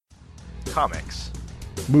comics,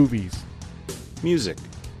 movies, music,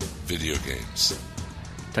 video games,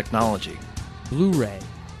 technology, Blu-ray,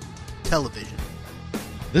 television.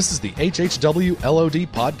 This is the HHW LOD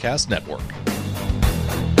Podcast Network.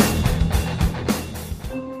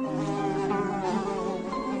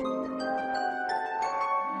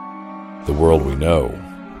 The world we know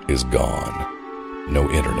is gone. No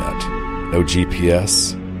internet, no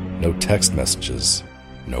GPS, no text messages,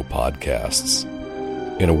 no podcasts.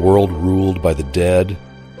 In a world ruled by the dead,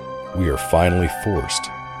 we are finally forced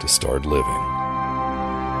to start living.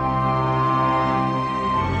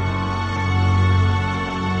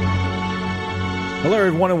 Hello,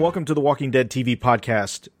 everyone, and welcome to the Walking Dead TV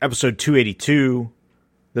podcast, episode 282.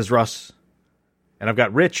 This is Russ, and I've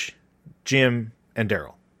got Rich, Jim, and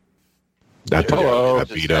Daryl. Not the Daryl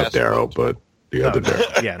that beat up Daryl, but the other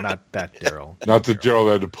Daryl. Yeah, not that Daryl. Not the Daryl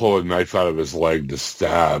that had to pull a knife out of his leg to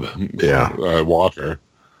stab Walker.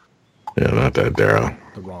 Yeah, not that Daryl.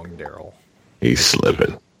 The wrong Daryl. He's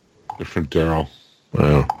slipping. Different Daryl.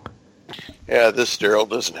 Well, yeah, this Daryl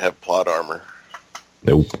doesn't have plot armor.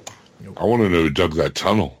 nope. I want to know who dug that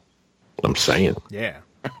tunnel. I'm saying. Yeah.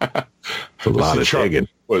 It's a lot of digging.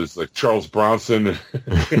 Was like Charles Bronson,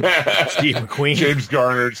 Steve McQueen. James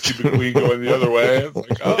Garner, Steve McQueen going the other way. It's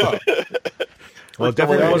like, oh. Well, it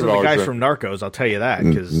definitely wasn't the guys from Narcos, I'll tell you that,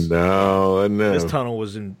 because No. this tunnel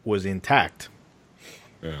was intact.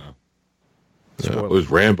 Yeah. No, it was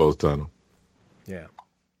Rambo's tunnel. Yeah.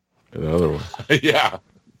 The other one. Yeah.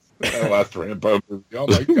 That last Rambo movie. Oh,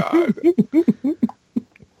 my God.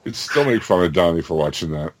 It still make fun of Donnie for watching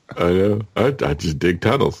that. I know. I just dig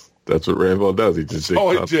tunnels. That's what Rambo does. He just digs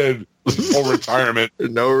tunnels. He did. His whole retirement. For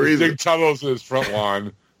no reason. Dig tunnels in his front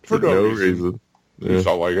lawn. For no reason. Yeah. He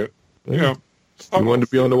felt like it. Yeah. You know. He wanted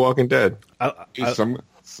to be on The Walking Dead. Some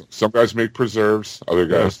guys make preserves. Other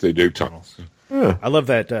guys, they dig tunnels. Yeah. I love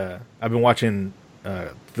that. I've been watching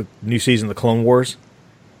the new season of the Clone Wars,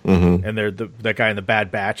 and that guy in the Bad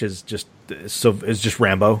Batch is just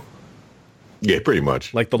Rambo. Yeah, pretty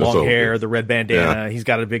much. Like the That's long all. hair, the red bandana. Yeah. He's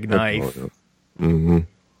got a big knife. Mm-hmm.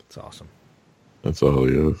 It's awesome. That's all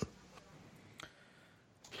he is.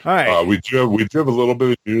 All right. We do have a little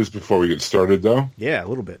bit of news before we get started, though. Yeah, a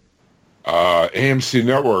little bit. AMC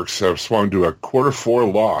Networks have swung to a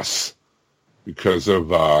Q4 loss because of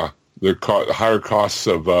their higher costs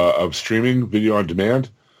of streaming video on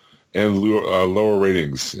demand and lower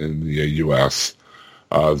ratings in the U.S.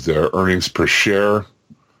 Their earnings per share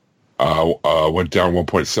went down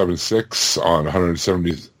 1.76 on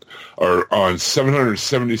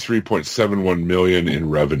 773.71 million in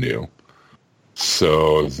revenue.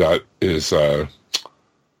 So that is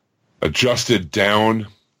adjusted down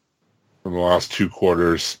from the last two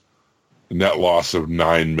quarters. A net loss of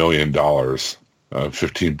 $9 million,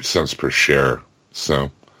 15 cents per share. So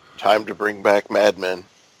Time to bring back Mad Men.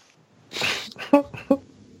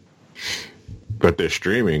 But their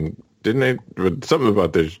streaming, didn't they? Something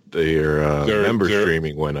about their member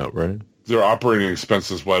streaming went up, right? their operating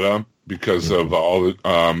expenses went up because of all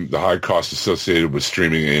the high costs associated with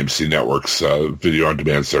streaming AMC Network's video on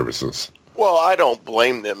demand services. Well, I don't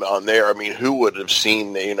blame them on there. I mean, who would have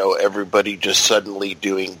seen, everybody just suddenly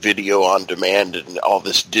doing video on demand and all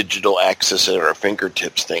this digital access at our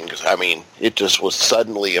fingertips things? I mean, it just was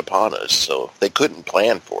suddenly upon us, so they couldn't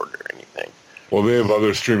plan for it or anything. Well, they have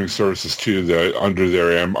other streaming services, too, that under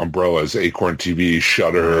their umbrellas, Acorn TV,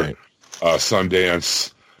 Shudder, Right.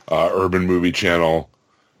 Sundance, Urban Movie Channel,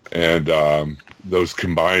 and those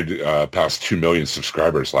combined passed 2 million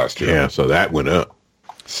subscribers last year. Yeah, so that went up.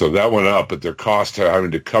 So that went up, but their cost of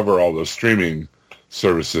having to cover all those streaming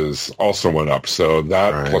services also went up. So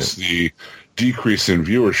that plus the decrease in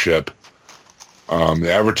viewership, the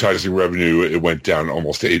advertising revenue, it went down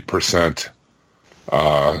almost 8%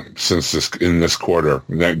 in this quarter.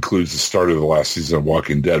 And that includes the start of the last season of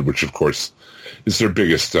Walking Dead, which, of course, is their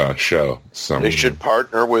biggest show. So They should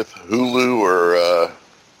partner with Hulu or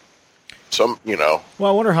Well,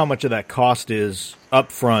 I wonder how much of that cost is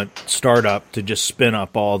upfront startup to just spin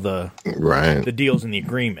up all the deals in the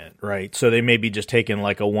agreement, right? So they may be just taking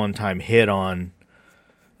like a one-time hit on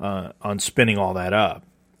spinning all that up.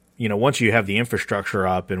 Once you have the infrastructure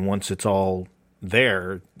up and once it's all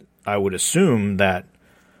there, I would assume that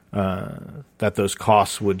that those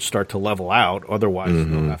costs would start to level out. Otherwise,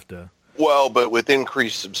 they'll have to. Well, but with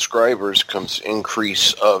increased subscribers comes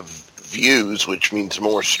increase of views, which means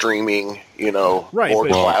more streaming, more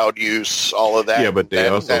cloud use, all of that. Yeah, but they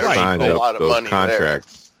also signed a lot up of those money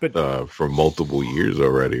contracts for multiple years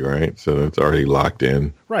already, right? So it's already locked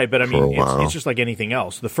in. Right, but I mean, it's just like anything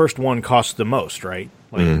else. The first one costs the most, right?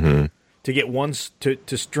 Like to get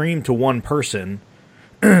to stream to one person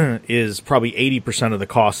is probably 80% of the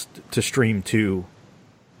cost to stream to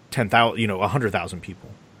 10,000, 100,000 people.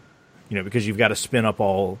 Because you've got to spin up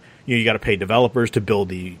all, you got to pay developers to build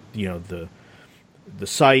the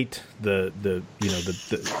site, the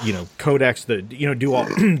codecs,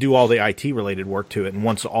 do all the IT related work to it. And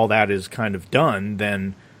once all that is kind of done,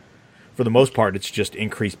 then for the most part, it's just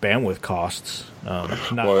increased bandwidth costs,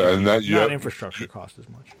 not infrastructure cost as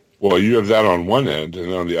much. Well, you have that on one end,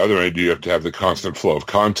 and on the other end, you have to have the constant flow of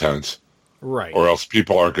content, right? Or else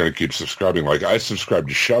people aren't going to keep subscribing. Like I subscribe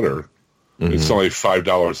to Shudder. Mm-hmm. It's only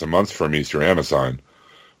 $5 a month for me through Amazon.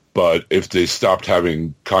 But if they stopped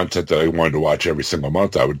having content that I wanted to watch every single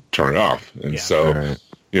month, I would turn it off. And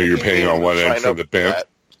you're paying on one end for the band.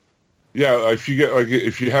 Yeah, if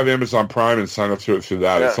you have Amazon Prime and sign up through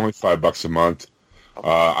that, it's only $5 a month.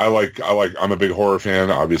 I'm a big horror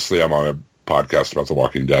fan. Obviously, I'm on a podcast about The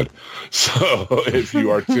Walking Dead. So if you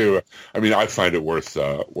are too, I find it worth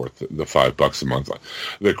the $5 a month.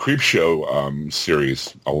 The Creepshow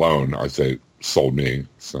series alone, I say, sold me.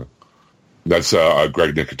 So that's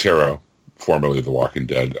Greg Nicotero, formerly of The Walking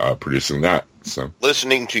Dead, producing that. So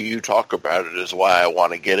listening to you talk about it is why I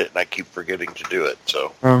want to get it, and I keep forgetting to do it.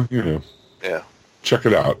 So yeah, check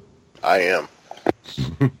it out. I am.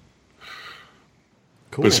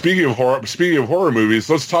 Cool. But speaking of horror movies,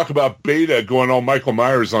 let's talk about Beta going all Michael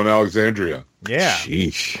Myers on Alexandria. Yeah.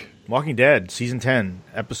 Sheesh. Walking Dead, season 10,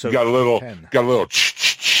 episode got a little 10.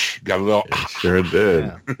 Sure did.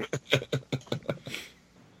 Yeah.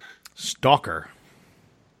 Stalker.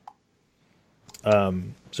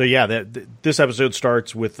 So yeah, this episode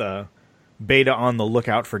starts with Beta on the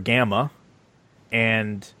lookout for Gamma,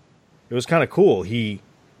 and it was kind of cool. He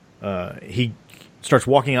starts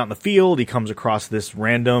walking out in the field. He comes across this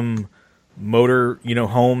random motor,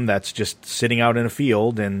 home that's just sitting out in a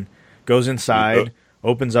field, and goes inside,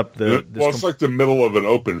 opens up it's like the middle of an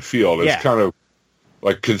open field. It's kind of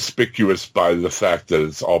like conspicuous by the fact that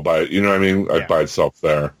it's all by, by itself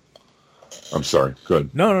there. I'm sorry.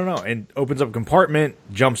 Good. No. And opens up a compartment,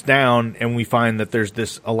 jumps down, and we find that there's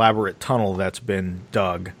this elaborate tunnel that's been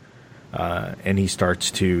dug, and he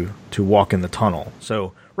starts to walk in the tunnel.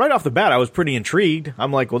 So right off the bat, I was pretty intrigued.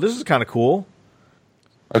 I'm like, well, this is kind of cool.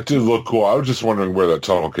 It did look cool. I was just wondering where that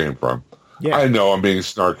tunnel came from. Yeah. I know I'm being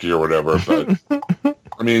snarky or whatever, but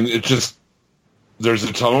it just, there's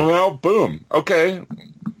a tunnel now. Boom. Okay.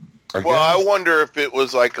 I wonder if it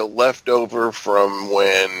was like a leftover from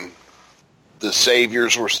when the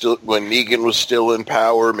Saviors were when Negan was still in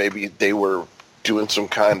power. Maybe they were doing some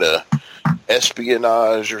kind of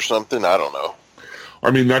espionage or something. I don't know.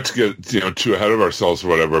 Not to get too ahead of ourselves or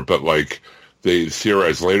whatever, but they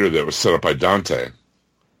theorized later that it was set up by Dante,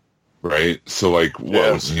 right? So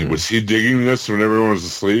was he digging this when everyone was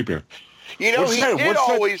asleep? He did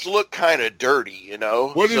always look kind of dirty,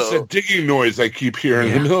 What is the digging noise I keep hearing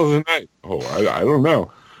in the middle of the night? Oh, I don't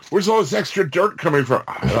know. Where's all this extra dirt coming from?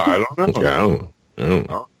 I don't know. I don't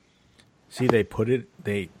know. See, they put it.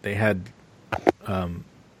 They had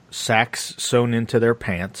sacks sewn into their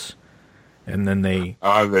pants. And then they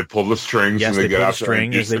pull the strings and they get out there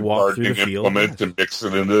and as they walk through the field and mix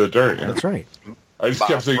it into the dirt. Yeah. That's right. I just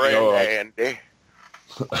kept thinking,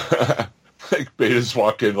 Beta's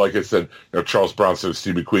walking, like I said, Charles Bronson and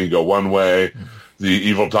Steve McQueen go one way, the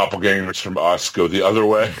evil doppelgangers from Us go the other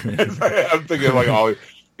way. I'm thinking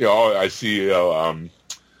I see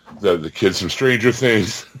the kids from Stranger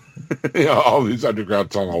Things, all these underground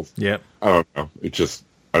tunnels. Yep. I don't know.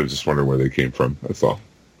 I was just wondering where they came from. That's all.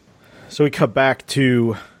 So we cut back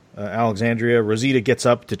to Alexandria. Rosita gets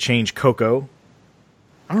up to change Coco.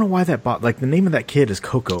 I don't know why that the name of that kid is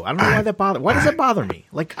Coco. I don't know why that bothers. Why does that bother me?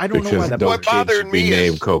 I don't know why that bothers me. What bothered me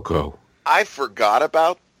named Coco. I forgot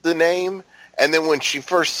about the name, and then when she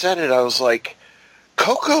first said it, I was like,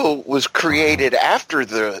 Coco was created after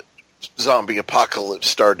the zombie apocalypse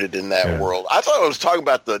started in that world. I thought I was talking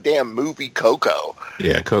about the damn movie Coco.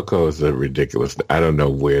 Yeah, Coco is a ridiculous. I don't know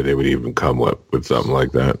where they would even come up with something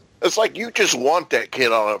like that. It's like you just want that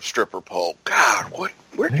kid on a stripper pole. God,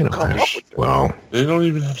 where'd you come up with that? Well, they don't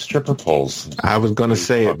even have stripper poles. I was going to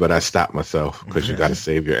say it, but I stopped myself because you got to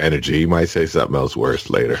save your energy. You might say something else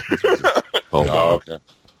worse later. Okay.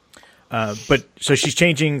 But so she's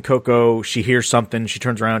changing Coco. She hears something. She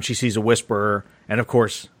turns around. She sees a whisperer, and of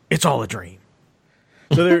course, it's all a dream.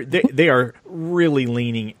 So they are really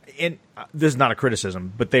leaning in. This is not a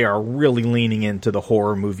criticism, but they are really leaning into the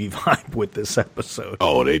horror movie vibe with this episode.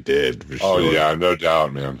 Oh, they did. For sure. Oh, yeah, no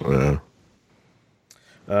doubt, man.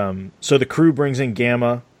 Yeah. So the crew brings in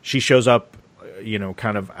Gamma. She shows up,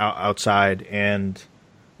 kind of outside, and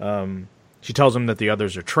she tells them that the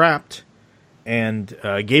others are trapped, and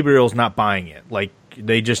Gabriel's not buying it.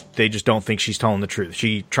 they just don't think she's telling the truth.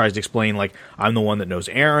 She tries to explain, like, I'm the one that knows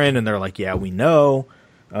Aaron, and they're like, yeah, we know.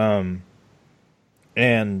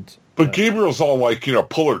 But Gabriel's all like,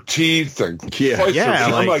 pull her teeth and fight her.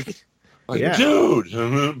 I'm like,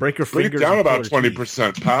 dude, break her fingers down about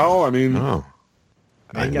 20%, pal. I mean,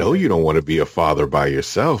 I know you don't want to be a father by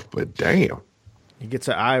yourself, but damn, he gets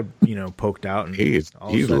an eye, poked out, and he's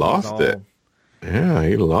lost it. Yeah,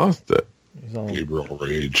 he lost it. Gabriel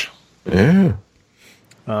rage. Yeah.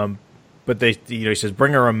 But they, he says,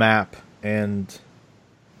 bring her a map, and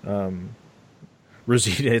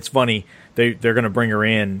Rosita. It's funny. They're going to bring her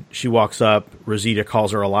in. She walks up. Rosita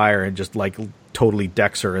calls her a liar and just like totally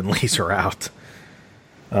decks her and lays her out.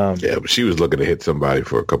 Yeah, but she was looking to hit somebody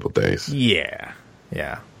for a couple of days. Yeah.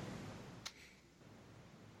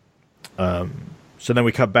 So then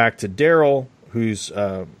we cut back to Daryl, who's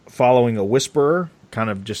following a whisperer, kind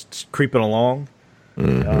of just creeping along.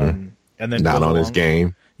 Mm-hmm. And then not on his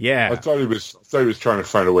game. Yeah, I thought he was trying to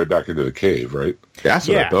find a way back into the cave, right? That's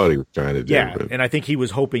what I thought he was trying to do. Yeah, and I think he was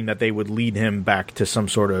hoping that they would lead him back to some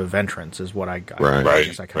sort of entrance, is what I got. Right. I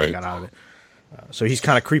guess I kind of got out of it. So he's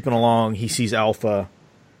kind of creeping along. He sees Alpha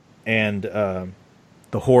and the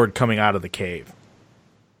Horde coming out of the cave.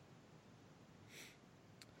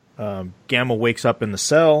 Gamma wakes up in the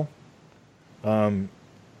cell, and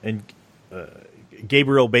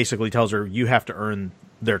Gabriel basically tells her, "You have to earn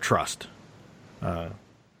their trust."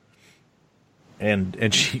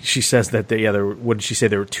 And she says that what did she say?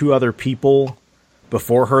 There were two other people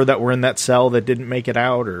before her that were in that cell that didn't make it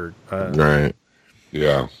out, or right?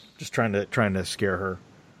 Yeah, just trying to scare her.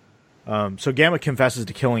 So Gamma confesses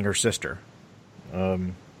to killing her sister,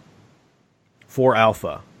 for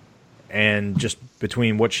Alpha, and just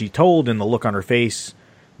between what she told and the look on her face,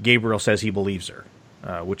 Gabriel says he believes her.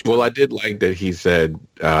 I did like that he said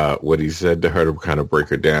what he said to her to kind of break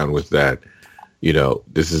her down was that,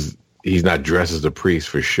 he's not dressed as a priest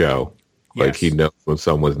for show. Yes. Like he knows when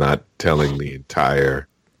someone's not telling the entire.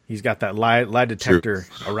 He's got that lie detector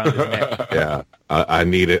around his neck. Yeah,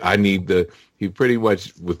 he pretty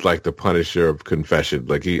much was like the Punisher of confession.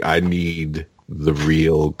 Like I need the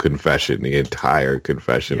real confession, the entire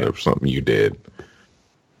confession of something you did.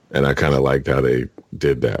 And I kind of liked how they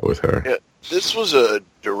did that with her. Yeah, this was a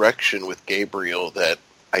direction with Gabriel that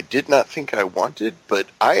I did not think I wanted, but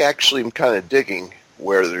I actually am kind of digging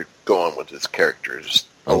where they're going with his character. Just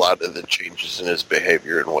a lot of the changes in his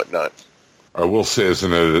behavior and whatnot. I will say as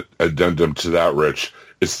an addendum to that, Rich,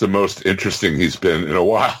 it's the most interesting he's been in a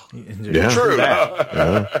while. Yeah. True.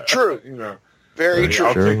 Yeah. True. Very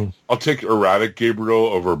true. I'll take erratic Gabriel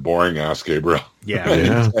over boring ass Gabriel.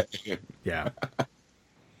 Yeah. Yeah.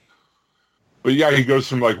 But yeah, he goes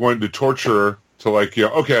from like wanting to torture her to like,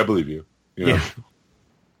 okay, I believe you. Yeah.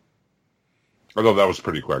 I thought that was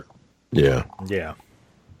pretty quick. Yeah. Yeah.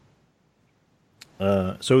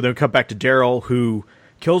 So then we cut back to Daryl, who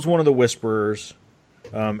kills one of the Whisperers,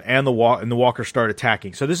 and the walkers start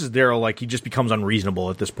attacking. So this is Daryl, like he just becomes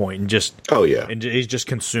unreasonable at this point, and just and he's just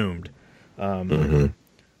consumed.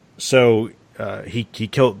 So he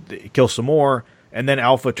kills some more, and then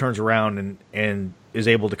Alpha turns around and is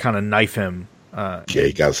able to kind of knife him.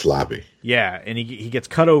 He got sloppy. Yeah, and he gets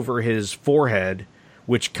cut over his forehead,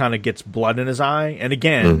 which kind of gets blood in his eye. And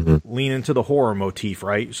again, lean into the horror motif,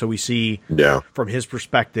 right? So we see, from his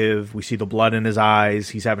perspective, we see the blood in his eyes.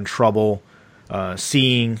 He's having trouble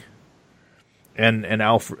seeing, and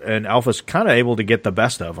Alpha's kind of able to get the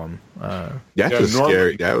best of him.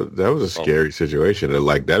 Scary. That was a scary situation.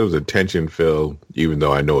 Like that was a tension filled, even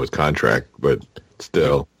though I know it's contract, but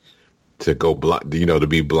still. To go to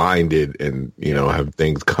be blinded and have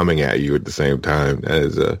things coming at you at the same time. That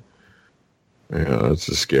is it's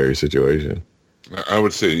a scary situation. I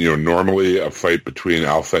would say normally a fight between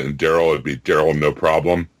Alpha and Daryl would be Daryl no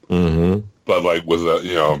problem. Mm-hmm. But like with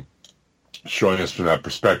showing us from that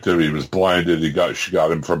perspective, he was blinded. She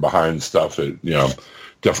got him from behind and stuff. It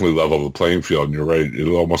definitely leveled the playing field. And you're right. It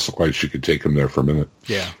almost looked like she could take him there for a minute.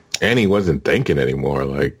 Yeah, and he wasn't thinking anymore.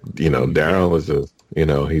 Like Daryl was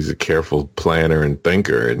he's a careful planner and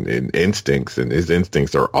thinker and instincts, and his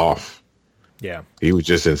instincts are off. Yeah. He was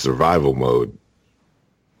just in survival mode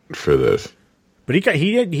for this. But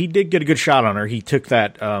he did get a good shot on her. He took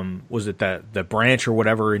that, was it that branch or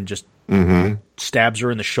whatever, and just stabs her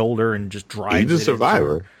in the shoulder and just drives He's a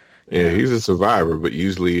survivor. Yeah, he's a survivor, but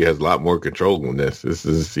usually he has a lot more control than this.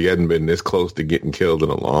 He hadn't been this close to getting killed in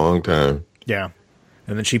a long time. Yeah.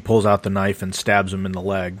 And then she pulls out the knife and stabs him in the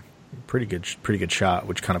leg. Pretty good shot,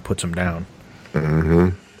 which kind of puts him down. Mm-hmm.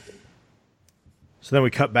 So then we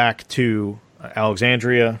cut back to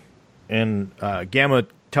Alexandria, and Gamma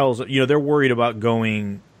tells they're worried about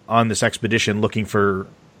going on this expedition looking for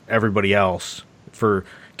everybody else, for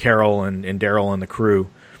Carol and Daryl and the crew.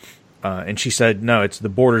 And she said, no, it's the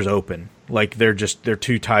border's open. Like they're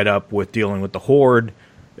too tied up with dealing with the Horde.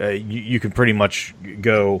 You can pretty much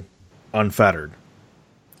go unfettered.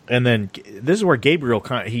 And then this is where Gabriel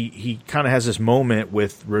he kind of has this moment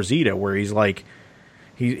with Rosita where he's like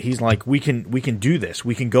we can do this.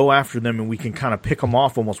 We can go after them and we can kind of pick them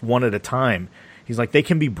off almost one at a time. He's like, they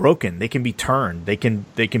can be broken, they can be turned, they can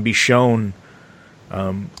be shown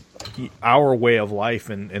our way of life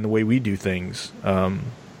and the way we do things.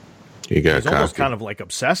 He's almost kind of like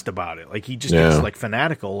obsessed about it. Like he just gets like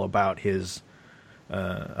fanatical about his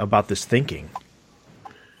about this thinking.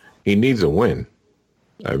 He needs a win.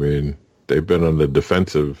 I mean, they've been on the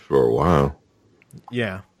defensive for a while.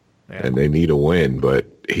 Yeah. And they need a win, but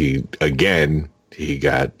he's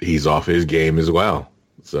off his game as well.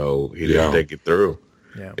 So he didn't think it through.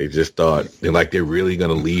 Yeah. They just thought they're really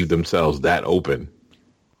going to leave themselves that open.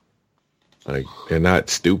 Like they're not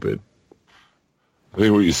stupid. I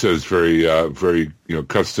think what you said is very, very,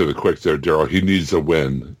 cuts to the quick there, Daryl. He needs a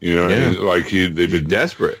win, and, like they've been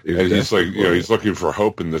desperate. He's like, he's looking for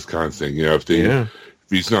hope in this kind of thing. If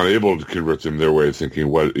he's not able to convert them their way of thinking,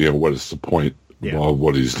 what is the point of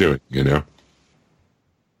what he's doing,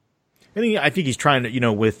 I think he's trying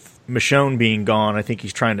to, with Michonne being gone, I think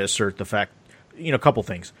he's trying to assert the fact, a couple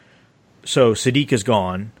things. So Siddiq is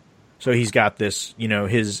gone. So he's got this,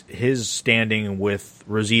 his standing with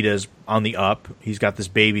Rosita's on the up. He's got this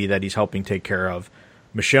baby that he's helping take care of.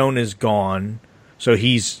 Michonne is gone. So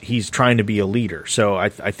he's trying to be a leader. So I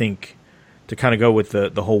think to kind of go with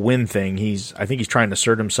the whole win thing, I think he's trying to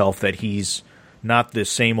assert himself that he's not the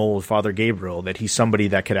same old Father Gabriel, that he's somebody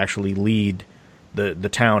that could actually lead the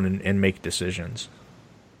town and make decisions.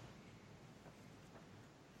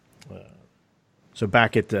 So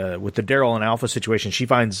back at with the Daryl and Alpha situation,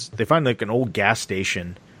 they find like an old gas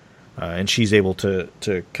station, and she's able to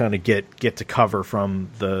kind of get to cover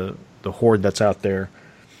from the Horde that's out there,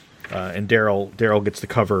 and Daryl gets the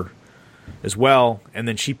cover as well, and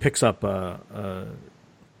then she picks up a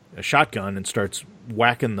shotgun and starts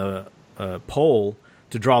whacking the pole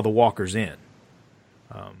to draw the walkers in.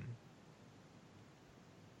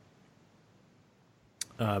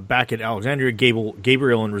 Back at Alexandria,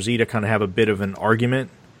 Gabriel and Rosita kind of have a bit of an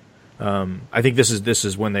argument. I think this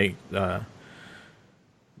is when they,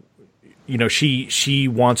 she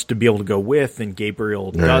wants to be able to go with, and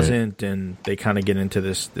Gabriel doesn't, and they kind of get into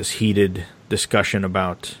this heated discussion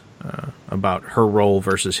about her role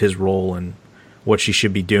versus his role and what she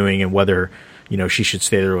should be doing, and whether she should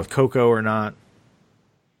stay there with Coco or not.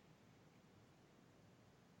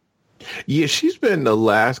 Yeah, she's been the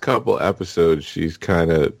last couple episodes. She's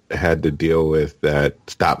kind of had to deal with that.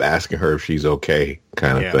 Stop asking her if she's okay,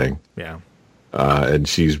 kind of thing. Yeah, and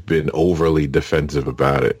she's been overly defensive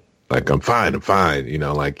about it. Like I'm fine.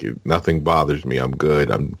 Like nothing bothers me. I'm good.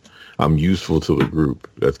 I'm useful to the group.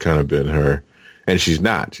 That's kind of been her. And she's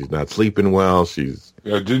not. She's not sleeping well.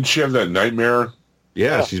 Didn't she have that nightmare?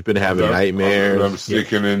 Yeah, she's been having nightmares. I'm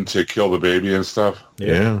sneaking in to kill the baby and stuff.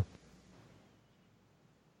 Yeah.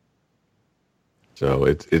 So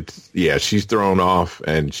it's she's thrown off,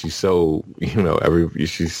 and she's so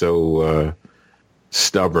she's so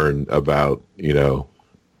stubborn about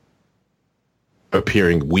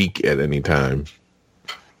appearing weak at any time.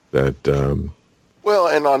 That well,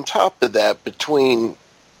 and on top of that, between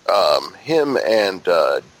him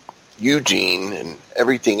and Eugene and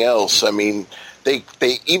everything else, I mean, they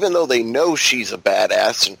even though they know she's a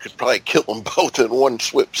badass and could probably kill them both in one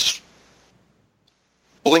swift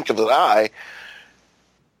blink of an eye,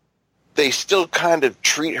 they still kind of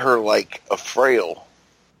treat her like a frail.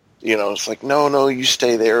 It's like, no, you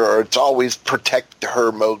stay there, or it's always protect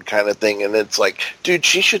her mode kind of thing. And it's like, dude,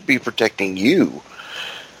 she should be protecting you.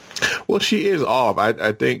 Well, she is off.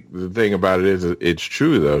 I think the thing about it is, it's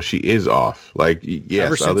true though. She is off. Like, yes,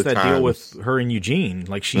 ever since that deal with her and Eugene,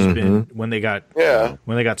 like she's been when they got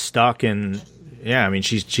stuck, and I mean,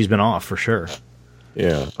 she's been off for sure.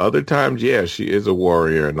 Yeah, other times, she is a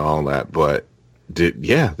warrior and all that, but.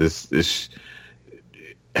 This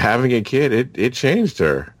having a kid, it changed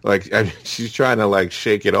her. Like, I mean, she's trying to like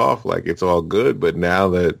shake it off, like it's all good. But now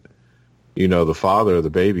that the father of the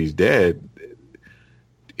baby's dead,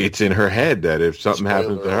 it's in her head that if something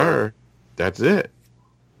happens to her, that's it.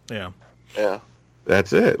 Yeah,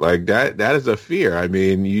 that's it. Like that is a fear. I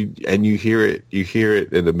mean, you hear it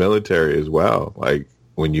in the military as well. Like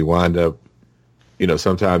when you wind up.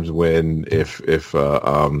 Sometimes if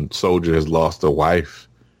a soldier has lost a wife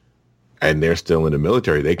and they're still in the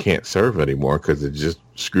military, they can't serve anymore because it just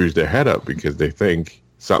screws their head up because they think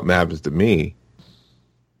something happens to me,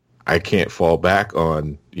 I can't fall back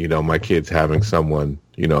on, my kids having someone,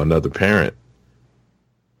 another parent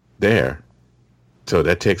there. So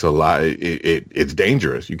that takes a lot. It's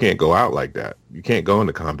dangerous. You can't go out like that. You can't go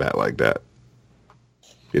into combat like that.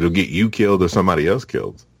 It'll get you killed or somebody else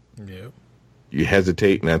killed. Yeah. You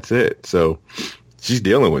hesitate and that's it. So she's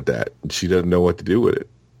dealing with that. She doesn't know what to do with it.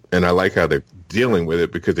 And I like how they're dealing with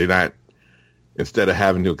it because they're not, instead of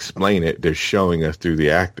having to explain it, they're showing us through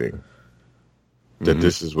the acting that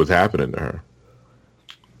this is what's happening to her.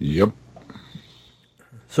 Yep.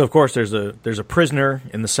 So, of course, there's a prisoner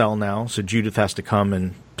in the cell now, so Judith has to come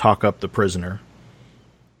and talk up the prisoner.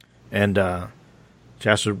 And she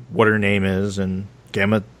asks her what her name is, and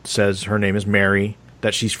Gamma says her name is Mary,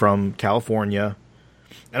 that she's from California.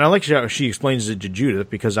 And I like how she explains it to Judith,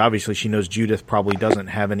 because obviously she knows Judith probably doesn't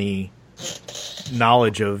have any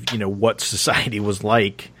knowledge of, what society was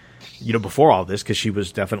like, before all this, because she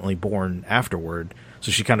was definitely born afterward. So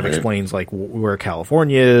she kind of explains, like, where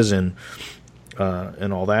California is and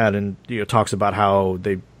all that, and talks about how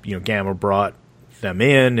they, Gamma brought them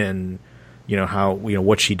in, and how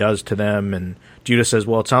what she does to them, and Judith says,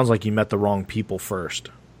 "Well, it sounds like you met the wrong people first."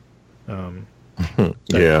 That,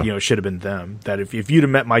 it should have been them. That if you'd have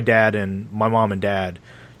met my dad and my mom and dad,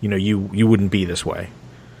 you wouldn't be this way.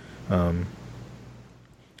 And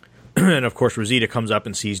of course, Rosita comes up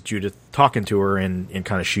and sees Judith talking to her and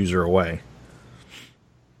kind of shoos her away.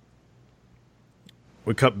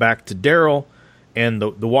 We cut back to Daryl. And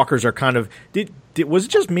the walkers are kind of was it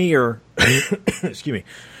just me or excuse me,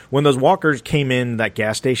 when those walkers came in that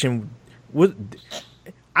gas station,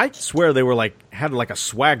 I swear they were had a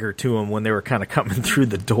swagger to them when they were kind of coming through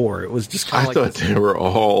the door. It was just kind of I thought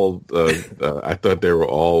they were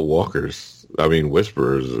all walkers. I mean,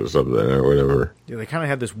 whisperers or something or whatever. Yeah, they kind of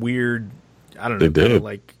had this weird, I don't know, kind of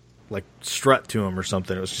like strut to them or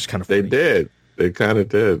something. It was just kind of funny. They did. They kind of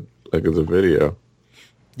did. Like it's a video.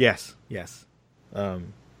 Yes.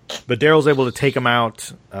 But Daryl's able to take him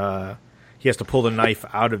out. He has to pull the knife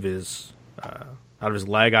out of his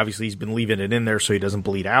leg. Obviously, he's been leaving it in there so he doesn't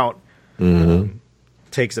bleed out.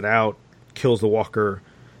 Takes it out, kills the walker,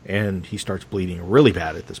 and he starts bleeding really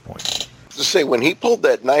bad at this point. To say, when he pulled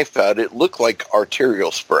that knife out, it looked like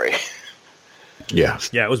arterial spray. Yeah,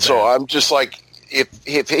 it was bad. So I'm just like,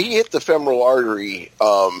 if he hit the femoral artery,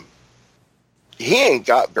 he ain't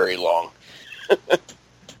got very long.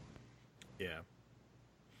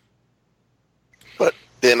 But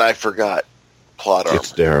then I forgot plot armor.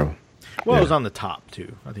 It's Daryl. Well, it was on the top,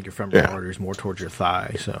 too. I think your femoral artery is more towards your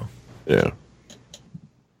thigh, so. Yeah.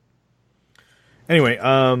 Anyway,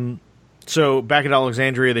 so back at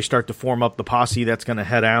Alexandria, they start to form up the posse that's going to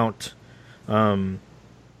head out. And,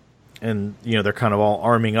 they're kind of all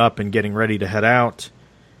arming up and getting ready to head out.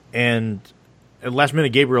 And at last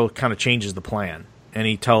minute, Gabriel kind of changes the plan. And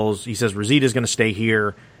he says Rosita's going to stay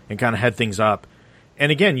here and kind of head things up.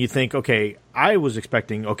 And again, you think, okay, I was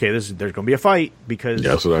expecting, there's going to be a fight because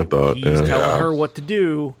that's what I thought. He's telling her what to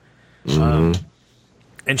do. And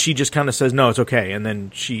she just kind of says, no, it's okay. And then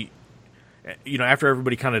she, after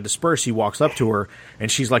everybody kind of dispersed, he walks up to her and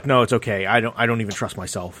she's like, no, it's okay. I don't even trust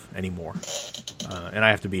myself anymore. And I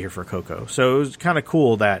have to be here for Coco. So it was kind of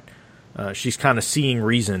cool that she's kind of seeing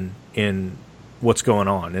reason in what's going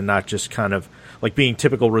on and not just kind of like being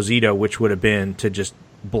typical Rosita, which would have been to just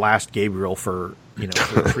blast Gabriel for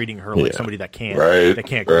treating her like somebody that can't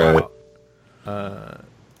go out.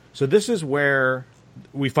 So this is where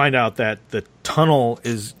we find out that the tunnel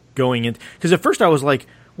is going in, because at first I was like,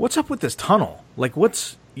 what's up with this tunnel? Like,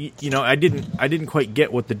 what's I didn't quite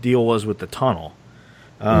get what the deal was with the tunnel.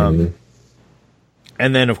 And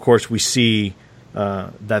then of course we see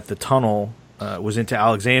that the tunnel was into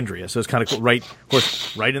Alexandria, so it's kind of cool,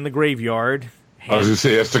 right in the graveyard. I was going to say,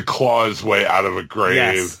 he has to claw his way out of a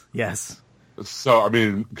grave. Yes. So, I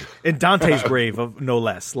mean... in Dante's grave, no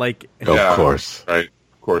less. Of course. Right.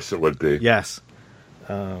 Of course it would be. Yes.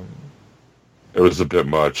 It was a bit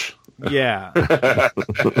much. Yeah.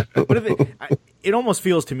 But it almost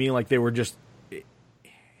feels to me like they were just...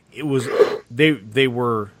 They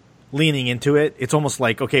were leaning into it. It's almost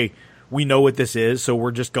like, okay, we know what this is, so we're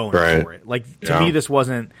just going for it. Like, to me, this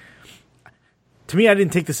wasn't... To me, I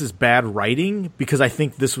didn't take this as bad writing because I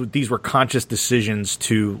think these were conscious decisions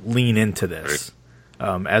to lean into this,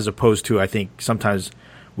 as opposed to, I think sometimes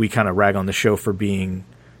we kind of rag on the show for being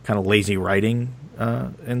kind of lazy writing.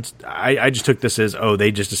 And I just took this as,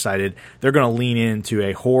 they just decided they're going to lean into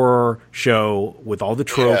a horror show with all the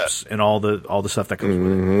tropes and all the stuff that comes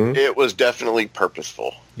with it. It was definitely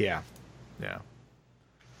purposeful. Yeah.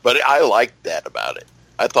 But I liked that about it.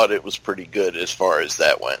 I thought it was pretty good as far as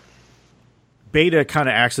that went. Beta kind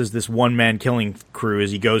of acts as this one-man killing crew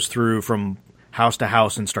as he goes through from house to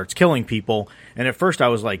house and starts killing people. And at first I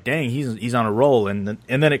was like, dang, he's on a roll. And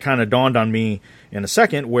then it kind of dawned on me in a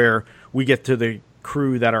second where we get to the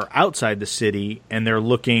crew that are outside the city and they're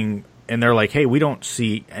looking and they're like, hey, we don't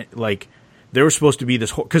see, like, there was supposed to be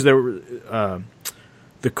this whole, because there were,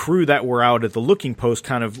 the crew that were out at the looking post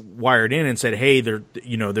kind of wired in and said, hey,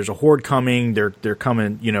 there's a horde coming. They're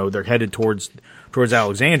coming, they're headed towards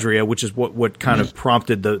Alexandria, which is what kind of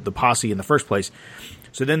prompted the posse in the first place.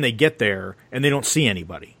 So then they get there, and they don't see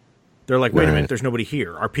anybody. They're like, wait a minute, there's nobody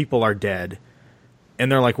here. Our people are dead.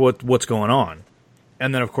 And they're like, what's going on?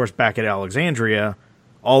 And then, of course, back at Alexandria,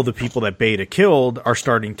 all the people that Beta killed are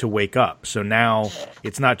starting to wake up. So now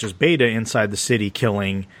it's not just Beta inside the city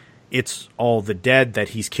killing. It's all the dead that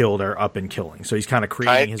he's killed are up and killing. So he's kind of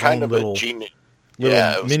creating his own little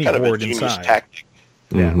mini horde inside. Tactic.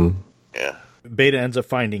 Yeah. Yeah. Beta ends up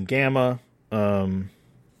finding Gamma.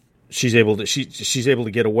 She's able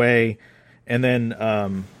to get away, and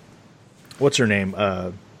then what's her name?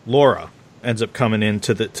 Laura ends up coming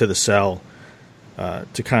into the cell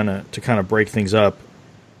to kind of break things up.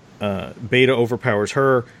 Beta overpowers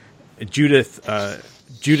her. Judith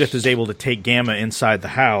is able to take Gamma inside the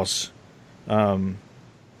house, and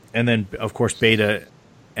then of course Beta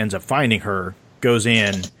ends up finding her, goes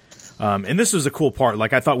in, and this is a cool part.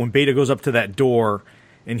 Like, I thought when Beta goes up to that door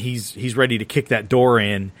and he's ready to kick that door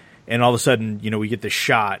in. And all of a sudden, we get this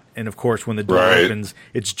shot, and of course, when the door opens,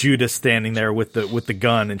 it's Judas standing there with the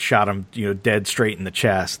gun and shot him, dead straight in the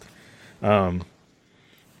chest. And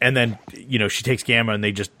then, she takes Gamma, and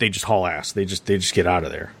they just haul ass. They just get out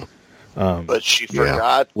of there. But she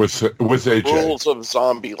forgot with AJ. Rules of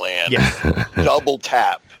Zombieland. Yeah, double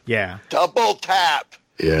tap. Yeah, double tap.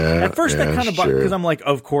 Yeah. At first, that kind of because I'm like,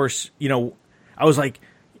 of course, I was like,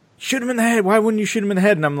 shoot him in the head. Why wouldn't you shoot him in the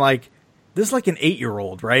head? And I'm like, this is like an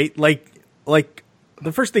 8-year-old, right? Like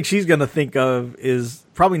the first thing she's gonna think of is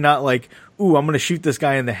probably not like, ooh, I'm gonna shoot this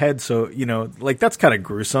guy in the head. So that's kind of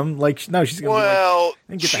gruesome. Like, no, she's gonna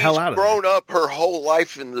get the hell out of there. She's grown up her whole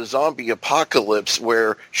life in the zombie apocalypse,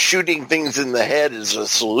 where shooting things in the head is a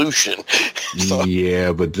solution. So,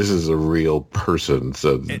 yeah, but this is a real person,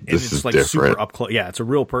 so this is like different. Super up close. Yeah, it's a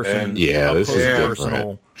real person. And this is different.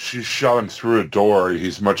 Personal. She shot him through a door.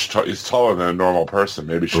 He's he's taller than a normal person.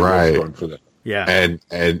 Maybe she was going for that. Yeah, and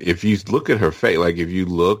if you look at her face, like if you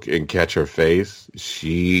look and catch her face,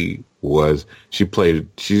 she played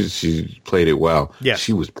it well. Yes.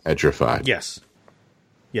 She was petrified. Yes.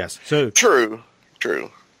 So true.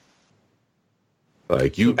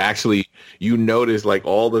 Like, you notice, like,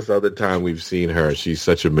 all this other time we've seen her, she's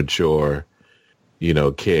such a mature,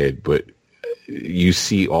 kid, but you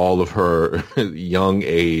see all of her young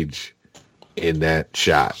age in that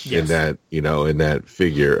shot, in that, in that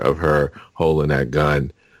figure of her holding that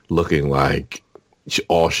gun, looking like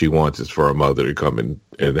all she wants is for her mother to come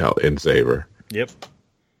and help and save her. Yep.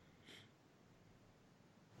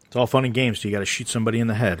 It's all fun and games, so you got to shoot somebody in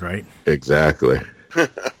the head, right? Exactly.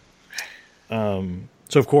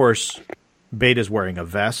 So of course, Beta's wearing a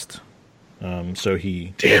vest. So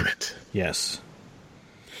he... Damn it. Yes.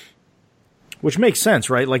 Which makes sense,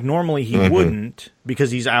 right? Like, normally he wouldn't,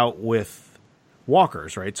 because he's out with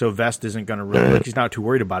walkers, right? So vest isn't going to really... Like, he's not too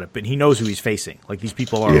worried about it, but he knows who he's facing. Like, these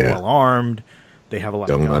people are well armed. They have a lot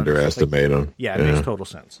of guns. Don't underestimate them. Yeah, it makes total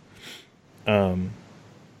sense.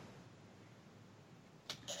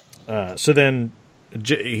 So then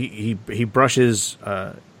he brushes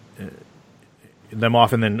them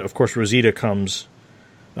off, and then of course Rosita comes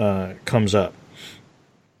up,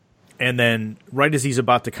 and then right as he's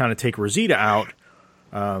about to kind of take Rosita out,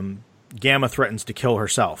 Gamma threatens to kill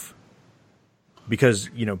herself because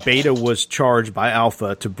Beta was charged by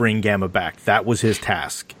Alpha to bring Gamma back. That was his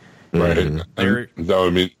task. Right. That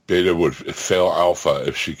would mean Beta would fail Alpha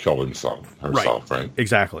if she killed herself, right?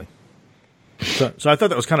 Exactly. So I thought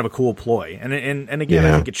that was kind of a cool ploy, and again,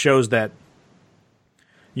 I think it shows that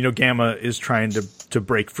Gamma is trying to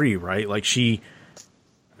break free, right? Like,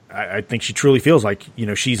 I think she truly feels like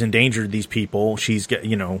she's endangered these people. She's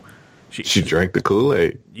she drank the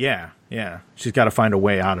Kool-Aid. Yeah. She's got to find a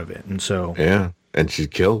way out of it, and so and she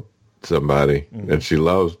killed somebody that she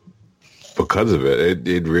loves because of it.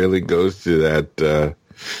 It really goes to that.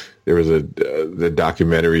 There was the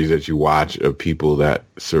documentaries that you watch of people that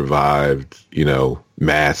survived,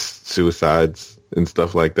 mass suicides and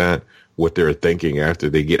stuff like that, what they're thinking after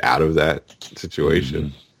they get out of that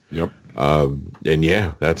situation. Yep.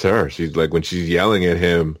 And that's her. She's like, when she's yelling at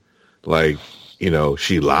him, like,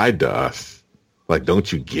 she lied to us. Like,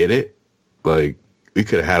 don't you get it? Like, we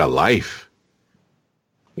could have had a life.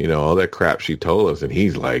 all that crap she told us, and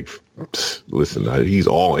he's like, listen, he's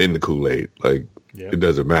all in the Kool-Aid. Like, It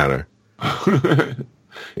doesn't matter.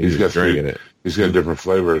 he's got drinking it. He's got different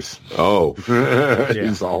flavors. Oh.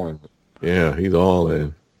 He's all in. Yeah, he's all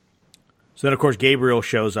in. So then, of course, Gabriel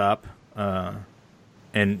shows up,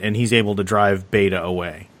 and he's able to drive Beta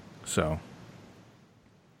away. So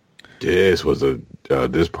this was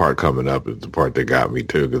this part coming up is the part that got me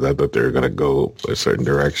too, because I thought they were going to go a certain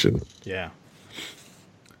direction. Yeah.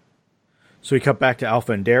 So we cut back to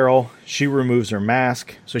Alpha and Daryl. She removes her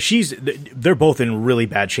mask. So they're both in really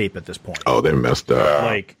bad shape at this point. Oh, they're messed up.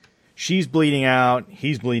 Like, she's bleeding out.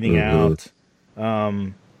 He's bleeding out.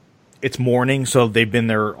 It's morning, so they've been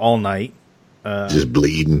there all night. Just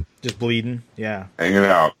bleeding. Yeah. Hanging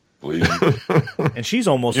out, bleeding. And she's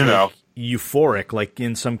almost euphoric, like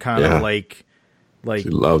in some kind of like she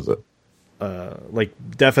loves it. Like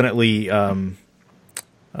definitely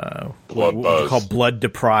blood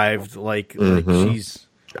deprived, like she's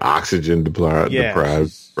oxygen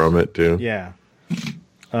deprived from it too. Yeah.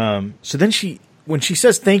 So then when she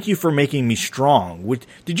says thank you for making me strong,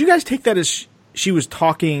 did you guys take that as she was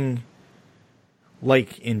talking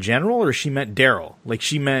like in general, or she meant Daryl? Like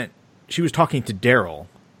she was talking to Daryl.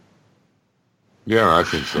 Yeah, I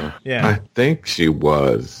think so. Yeah. I think she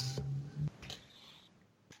was.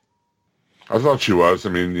 I thought she was. I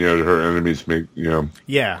mean, her enemies make,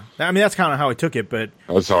 Yeah. I mean, that's kind of how I took it, but...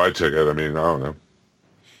 That's how I took it. I mean, I don't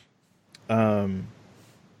know.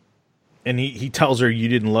 And he tells her you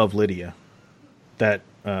didn't love Lydia. That,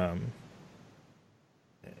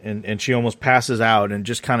 and she almost passes out, and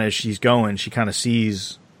just kind of as she's going, she kind of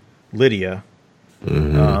sees Lydia.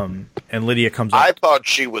 Mm-hmm. And Lydia comes up. I thought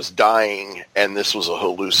she was dying, and this was a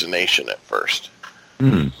hallucination at first.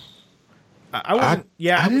 Mm. I wasn't.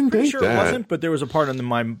 I didn't think sure that. It wasn't, but there was a part in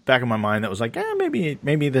my back of my mind that was like,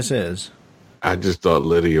 maybe this is. I just thought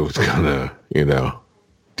Lydia was gonna,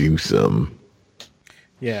 do some.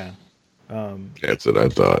 Yeah. That's what I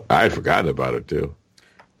thought. I had forgotten about it too.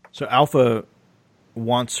 So Alpha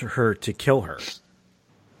wants her to kill her.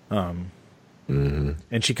 And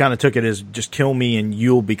she kind of took it as just kill me and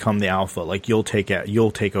you'll become the Alpha. Like you'll take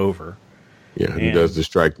over. Yeah, he does to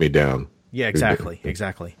strike me down. Yeah, exactly.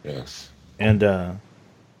 Yes. And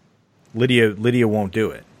Lydia won't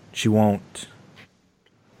do it. She won't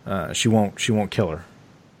kill her.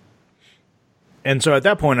 And so at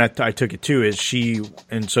that point, I took it too as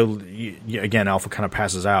again, Alpha kind of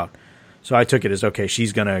passes out. So I took it as okay,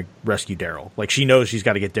 she's gonna rescue Daryl. Like she knows she's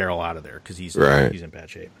got to get Daryl out of there because he's in bad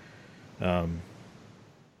shape.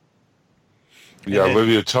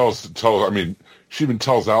 Lydia tells. I mean, she even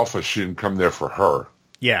tells Alpha she didn't come there for her.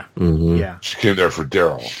 Yeah, yeah. She came there for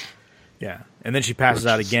Daryl. Yeah, and then she passes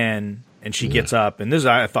out again, and she gets up, and this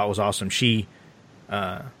I thought was awesome. She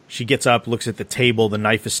gets up, looks at the table, the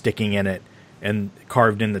knife is sticking in it, and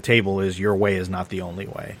carved in the table is "Your way is not the only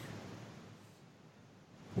way,"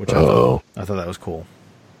 which I thought that was cool.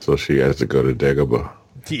 So she has to go to Dagobah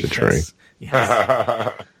to train.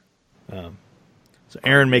 Yes. So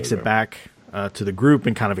Aaron makes it back to the group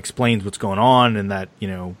and kind of explains what's going on, and that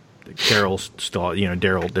Daryl's still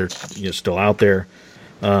they're still out there.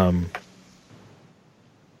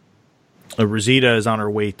 Rosita is on her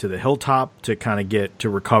way to the hilltop to kind of get to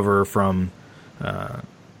recover from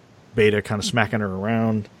Beta kind of smacking her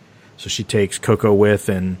around. So she takes Coco with,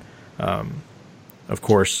 and of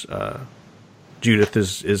course Judith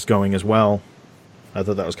is going as well. I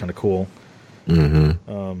thought that was kind of cool.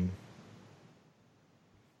 Mm-hmm.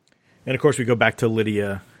 And of course we go back to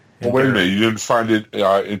Lydia. Well, wait a minute. You didn't find it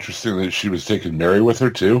interesting that she was taking Mary with her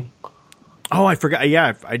too? Oh, I forgot.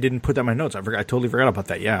 Yeah, I didn't put that in my notes. I totally forgot about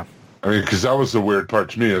that. Yeah. I mean, because that was the weird part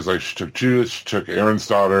to me. Is like she took Judith, she took Aaron's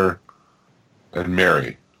daughter, and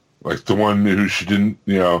Mary, like the one who she didn't.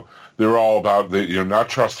 They were all about not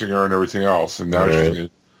trusting her and everything else, and now she's going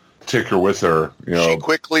to take her with her. She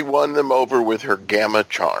quickly won them over with her gamma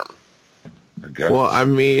charm. Okay. Well, I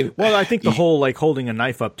mean, I think the whole like holding a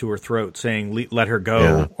knife up to her throat, saying "Let her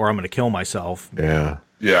go, or I'm going to kill myself." Yeah.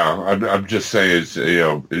 Yeah, I'm just saying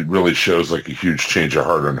it really shows like a huge change of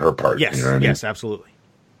heart on her part. Yes, you know what I mean? Yes, absolutely.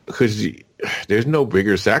 Because there's no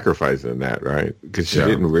bigger sacrifice than that, right? Because she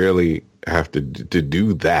didn't really have to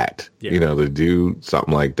do that, to do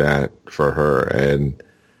something like that for her and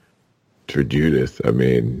for Judith. I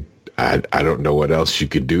mean, I don't know what else you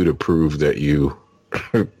could do to prove that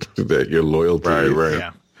that your loyalty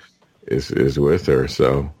is with her.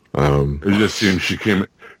 So it just seems she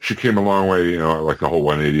came a long way, like a whole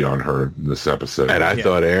 180 on her in this episode. And I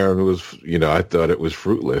thought Aaron was, I thought it was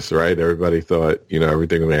fruitless, right? Everybody thought,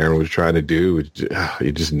 everything that Aaron was trying to do,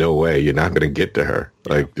 you just no way. You're not going to get to her.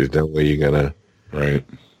 Like, there's no way you're going to right,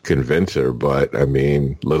 convince her. But I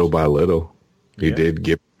mean, little by little, he did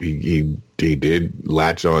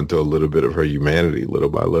latch on to a little bit of her humanity, little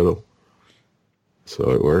by little.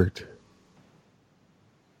 So it worked.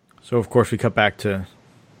 So of course we cut back to,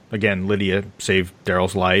 again, Lydia saved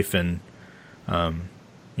Daryl's life, and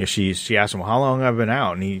she asked him, well, how long have I been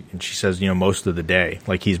out? And she says, most of the day.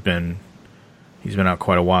 Like he's been out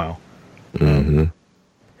quite a while. Mm-hmm.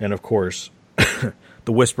 And of course,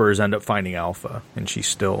 the Whisperers end up finding Alpha, and she's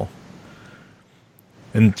still.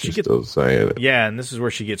 And she's still saying it. Yeah, and this is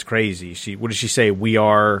where she gets crazy. What does she say? We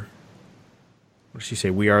are. What does she say?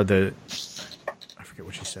 We are the. I forget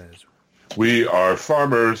what she says. We are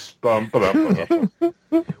farmers.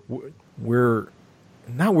 We're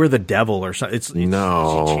the devil or something. It's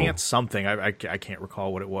no. She chants something. I can't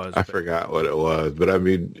recall what it was. I forgot what it was, but I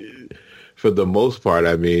mean, for the most part,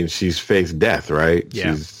 I mean, she's faced death, right?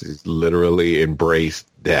 Yeah. She's literally embraced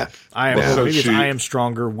death. I am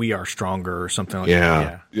stronger. We are stronger, or something like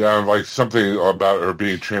that. Yeah, like something about her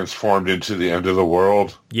being transformed into the end of the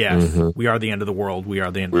world. Yes, we are the end of the world. We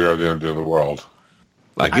are the end. We are the end of the world.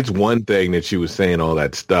 Like it's one thing that she was saying all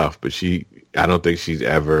that stuff, but I don't think she's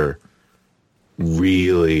ever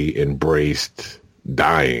really embraced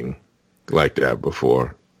dying like that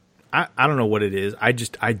before. I don't know what it is. I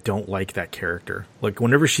don't like that character. Like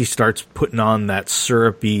whenever she starts putting on that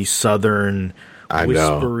syrupy Southern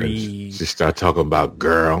whispery, she starts talking about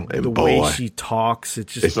girl and the boy. way she talks,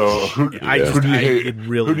 it's just who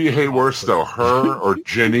do you hate worse though, her or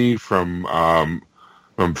Jenny from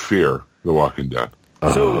Fear the Walking Dead?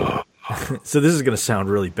 So this is going to sound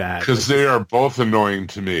really bad because they are both annoying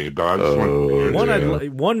to me. But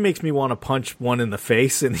one makes me want to punch one in the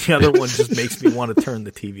face, and the other one just makes me want to turn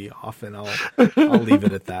the TV off. And I'll leave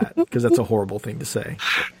it at that because that's a horrible thing to say.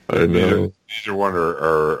 I know. Neither one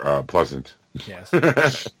are pleasant. Yes,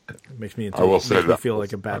 it makes me. I will say that. Feel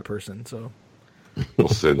like a bad person. So we'll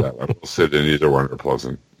say that. I will say that neither one are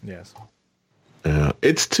pleasant. Yes.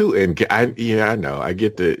 It's too in. I know. I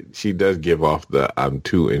get that she does give off the I'm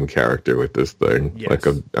too in character with this thing. Yes. Like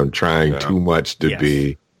I'm trying too much to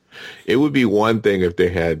be. It would be one thing if they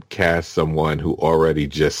had cast someone who already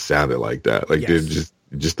just sounded like that. Like they're just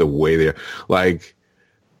the way they're like.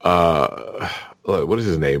 What is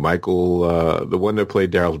his name? Michael, the one that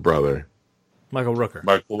played Daryl's brother. Michael Rooker.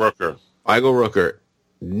 Michael Rooker.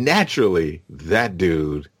 Naturally, that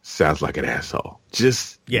dude sounds like an asshole.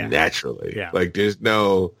 Just naturally. Yeah. Like there's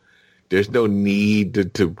no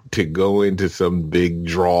need to go into some big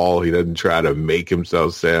drawl. He doesn't try to make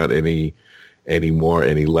himself sound any more,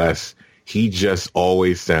 any less. He just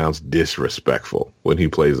always sounds disrespectful when he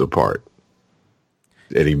plays a part.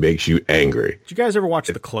 And he makes you angry. Did you guys ever watch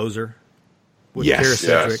The Closer? With Kara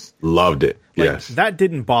Sedgwick? Yes. Loved it. Like, yes. That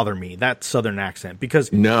didn't bother me, that Southern accent.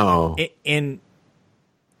 Because when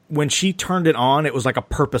she turned it on, it was like a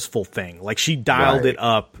purposeful thing. Like she dialed it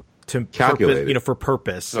up to calculate, for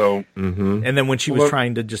purpose. So, and then when she was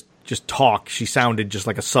trying to just talk, she sounded just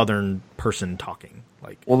like a Southern person talking.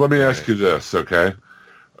 Like, well, let me ask you this, okay?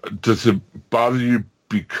 Does it bother you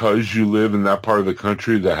because you live in that part of the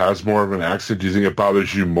country that has more of an accent? Do you think it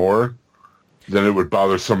bothers you more than it would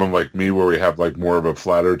bother someone like me, where we have like more of a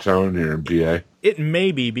flatter tone here in PA? It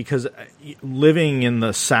may be because living in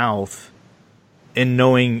the South. And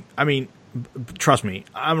knowing, I mean, trust me,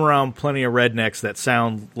 I'm around plenty of rednecks that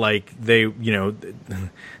sound like they were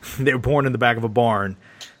born in the back of a barn.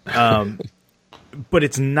 But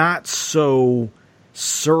it's not so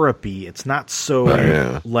syrupy. It's not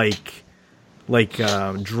so like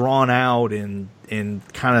drawn out and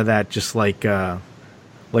kind of that just like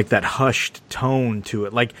that hushed tone to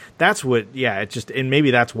it. Like that's what, and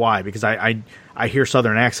maybe that's why, because I hear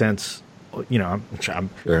Southern accents. I'm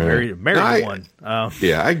married one.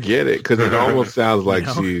 I get it because it almost sounds like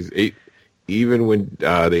she's even when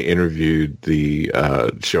they interviewed the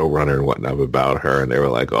showrunner and whatnot about her, and they were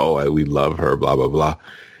like, "Oh, we love her," blah blah blah.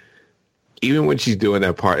 Even when she's doing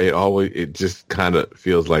that part, it just kind of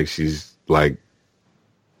feels like she's like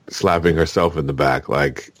slapping herself in the back,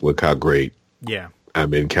 like, "Look how great."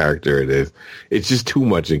 I'm in character. It is. It's just too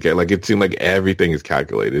much. Like it seemed like everything is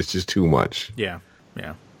calculated. It's just too much. Yeah.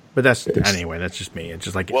 But that's just me. It's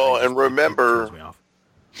just like and remember,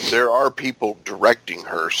 there are people directing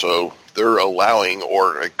her, so they're allowing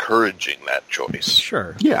or encouraging that choice.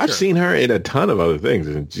 Sure. Yeah, I've seen her in a ton of other things,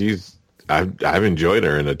 and I've enjoyed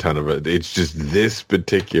her in a ton of it. It's just this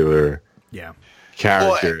particular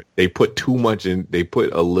character. They put too much in. They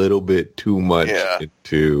put a little bit too much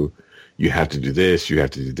into. You have to do this. You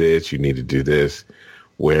have to do this. You need to do this.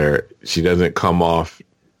 Where she doesn't come off.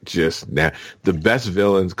 Just the best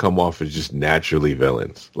villains come off as just naturally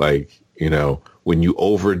villains. Like, when you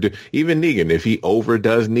overdo, even Negan, if he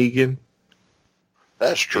overdoes Negan,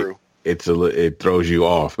 that's true. It throws you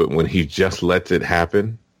off. But when he just lets it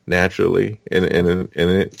happen naturally, and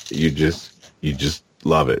it, you just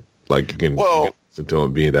love it. Like you can listen to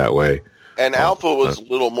him being that way. And Alpha was a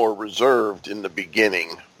little more reserved in the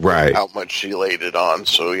beginning, right? How much she laid it on.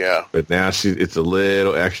 So yeah, but now it's a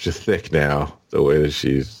little extra thick now. The way that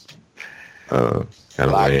she's kind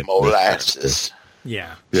of like molasses.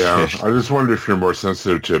 Yeah. I just wondered if you're more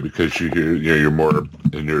sensitive to it because you're more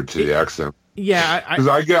inured to the accent. Yeah, because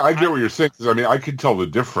I get what you're saying. Because I mean, I can tell the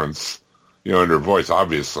difference, in her voice,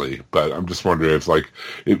 obviously. But I'm just wondering if, like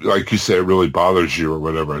you say, it really bothers you or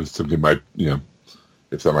whatever, and something might,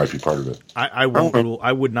 if that might be part of it. I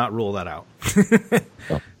would not rule that out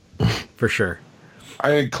for sure.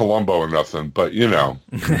 I ain't Columbo or nothing, but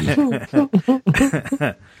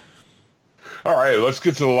All right, let's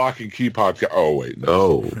get to the Lock and Key podcast. Oh wait,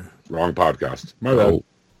 no, wrong podcast. My bad.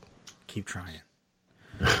 Keep trying.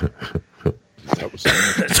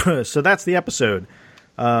 So that's the episode.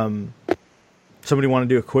 Somebody want to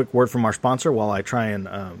do a quick word from our sponsor while I try and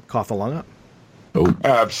cough a lung up? Oh,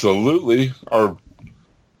 absolutely. Our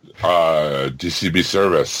DCB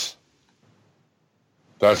service.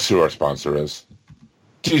 That's who our sponsor is.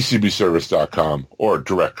 DCBservice.com or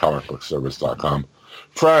directcomicbookservice.com.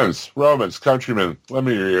 Friends, Romans, countrymen, lend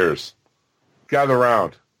me your ears. Gather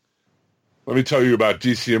around. Let me tell you about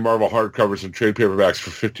DC and Marvel hardcovers and trade paperbacks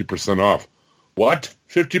for 50% off. What?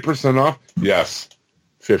 50% off? Yes,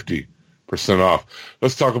 50% off.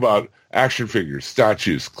 Let's talk about action figures,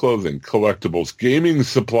 statues, clothing, collectibles, gaming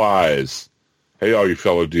supplies. Hey, all you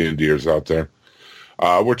fellow D&Ders out there.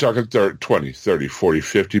 We're talking 20, 30, 40,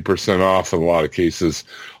 50% off in a lot of cases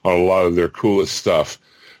on a lot of their coolest stuff.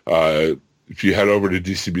 If you head over to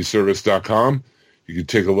DCBservice.com, you can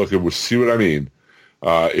take a look and see what I mean.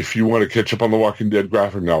 If you want to catch up on the Walking Dead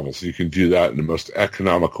graphic novels, you can do that in the most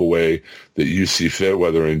economical way that you see fit,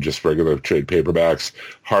 whether in just regular trade paperbacks,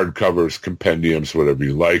 hardcovers, compendiums, whatever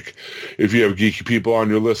you like. If you have geeky people on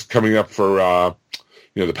your list coming up for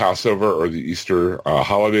the Passover or the Easter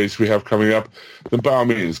holidays we have coming up, then by all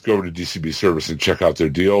means, go over to DCB Service and check out their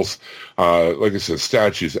deals. Like I said,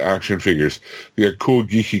 statues, action figures. They got cool,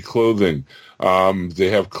 geeky clothing. They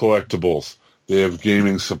have collectibles. They have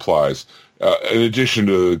gaming supplies. In addition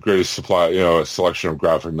to the greatest supply, a selection of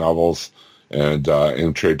graphic novels and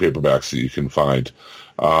trade paperbacks that you can find.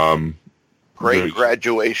 Great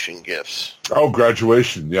graduation gifts. Oh,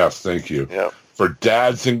 graduation. Yes, thank you. Yeah. For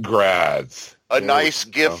dads and grads. A nice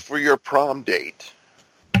gift for your prom date.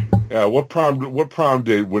 Yeah, what prom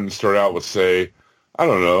date wouldn't start out with, say, I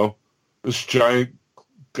don't know, this giant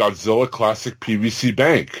Godzilla classic PVC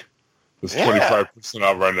bank. It's 25%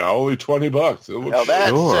 off right now. Only $20. Now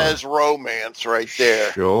that says romance right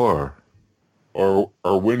there. Sure. Or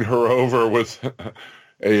win her over with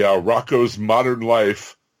a Rocco's Modern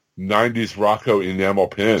Life 90s Rocco enamel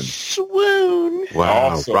pin. Swoon.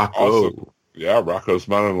 Wow, Rocco. Rocco's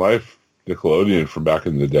Modern Life. Nickelodeon from back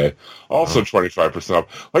in the day. Also 25%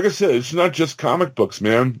 off. Like I said, it's not just comic books,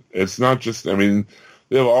 man. It's not just, they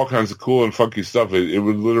have all kinds of cool and funky stuff. It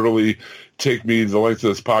would literally take me the length of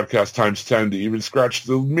this podcast times 10 to even scratch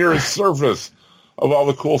the merest surface of all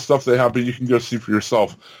the cool stuff they have, but you can go see for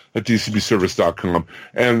yourself at DCBservice.com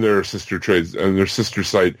and their sister trades and their sister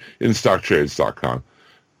site, InStockTrades.com.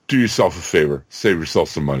 Do yourself a favor. Save yourself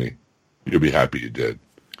some money. You'll be happy you did.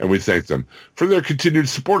 And we thank them for their continued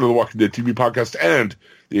support of the Walking Dead TV podcast and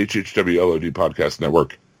the HHW LOD podcast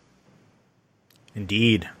network.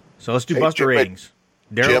 Indeed. So let's do Buster ratings.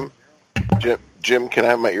 Jim, can I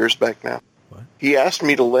have my ears back now? What? He asked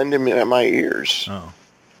me to lend him my ears.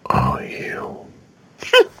 Oh, you.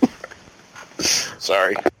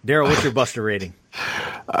 Sorry. Daryl, what's your Buster rating?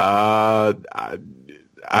 I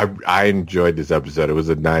enjoyed this episode. It was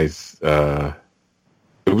a nice, it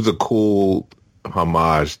was a cool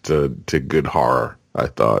homage to good horror, I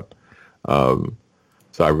thought. So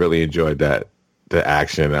I really enjoyed that, the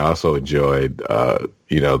action. I also enjoyed,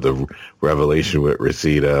 the revelation with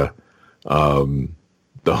Rosita,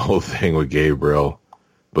 the whole thing with Gabriel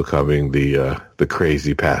becoming the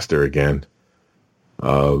crazy pastor again.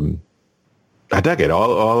 I dug it,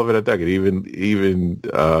 all of it. I dug it, even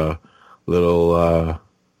little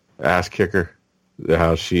ass kicker,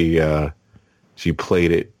 how she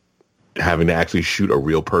played it, having to actually shoot a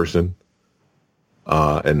real person,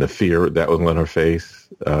 and the fear that was on her face,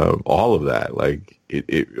 all of that, like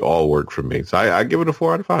it all worked for me. So I give it a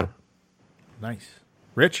 4 out of 5. Nice.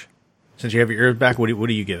 Rich, since you have your ears back, what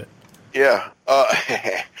do you give it? Yeah.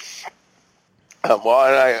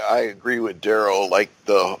 I agree with Daryl. Like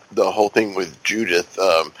the whole thing with Judith.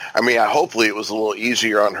 Hopefully it was a little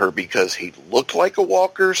easier on her because he looked like a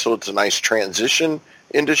walker, so it's a nice transition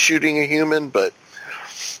into shooting a human. But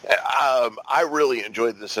I really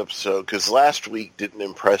enjoyed this episode because last week didn't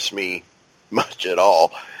impress me much at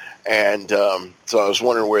all. And so I was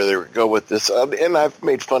wondering where they would go with this. And I've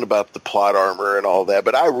made fun about the plot armor and all that,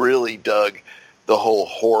 but I really dug the whole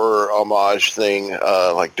horror homage thing,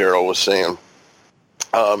 like Daryl was saying.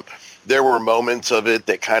 There were moments of it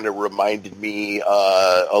that kind of reminded me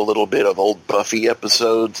a little bit of old Buffy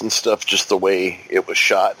episodes and stuff, just the way it was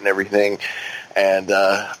shot and everything. And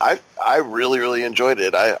I really, really enjoyed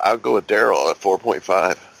it. I'll go with Daryl at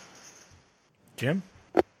 4.5. Jim?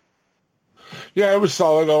 Yeah, it was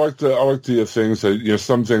solid. I like the things that,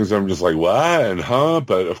 some things I'm just like, what and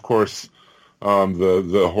but of course,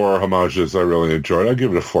 the horror homages I really enjoyed. I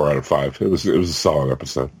give it a 4 out of 5. It was a solid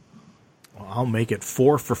episode. Well, I'll make it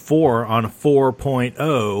 4 for 4 on a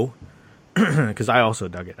 4.0 because I also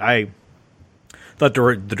dug it. I thought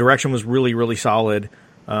the direction was really, really solid.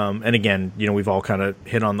 And again, we've all kind of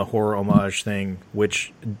hit on the horror homage thing,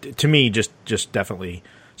 which to me just definitely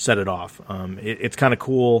set it off. It's kind of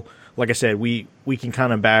cool. Like I said, we can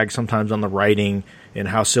kind of bag sometimes on the writing and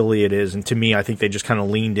how silly it is. And to me, I think they just kind of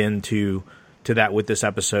leaned into that with this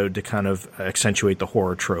episode to kind of accentuate the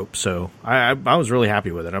horror trope. So I was really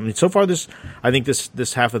happy with it. I mean, so far I think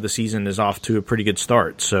this half of the season is off to a pretty good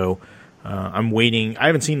start. So I'm waiting. I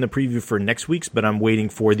haven't seen the preview for next week's, but I'm waiting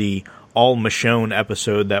for the all Michonne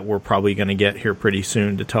episode that we're probably going to get here pretty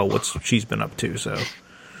soon to tell what she's been up to. So,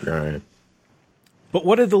 all right. But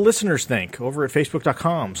what did the listeners think over at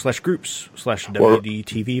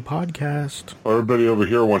facebook.com/groups/WDTV podcast? Everybody over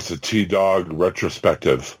here wants a T-Dog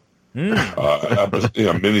retrospective.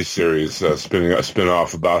 Miniseries,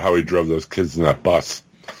 spin-off about how he drove those kids in that bus.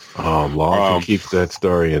 Oh, Long keeps that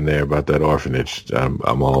story in there about that orphanage.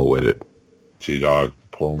 I'm all with it. T-Dog,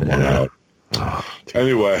 pull one out. Oh,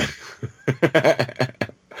 anyway,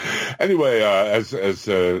 as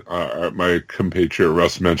my compatriot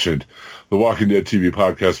Russ mentioned, the Walking Dead TV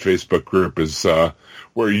Podcast Facebook group is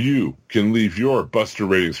where you can leave your Buster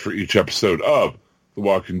ratings for each episode of The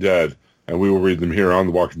Walking Dead, and we will read them here on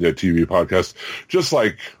the Walking Dead TV Podcast, just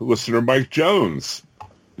like listener Mike Jones,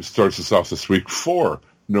 who starts us off this week 4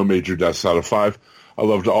 no major deaths out of 5. I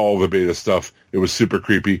loved all the beta stuff. It was super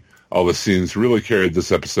creepy. All the scenes really carried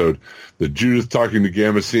this episode. The Judith talking to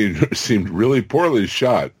Gamma scene seemed really poorly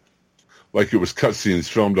shot, like it was cutscenes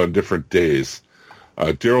filmed on different days.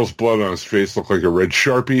 Daryl's blood on his face looked like a red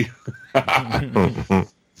Sharpie. The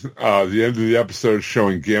end of the episode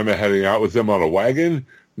showing Gamma heading out with them on a wagon.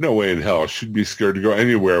 No way in hell. She'd be scared to go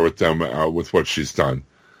anywhere with them with what she's done.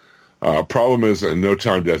 Problem is, in no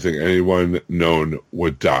time did I think anyone known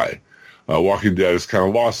would die. Walking Dead has kind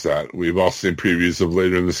of lost that. We've all seen previews of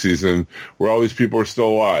later in the season where all these people are still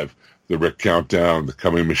alive. The Rick countdown, the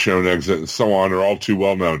coming Michonne exit, and so on are all too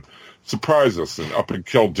well known. Surprise us and up and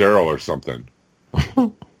kill Daryl or something.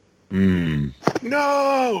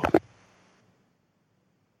 No!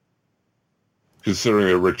 Considering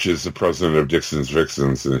that Rich is the president of Dixon's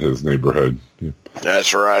Vixens in his neighborhood. Yeah.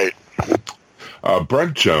 That's right.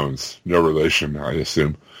 Brent Jones, no relation, I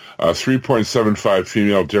assume. 3.75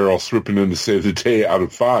 female Daryl swooping in to save the day out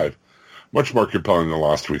of 5. Much more compelling than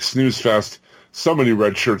last week's snooze fest. So many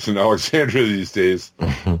red shirts in Alexandria these days.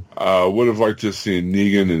 Would have liked to have seen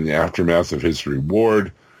Negan in the aftermath of his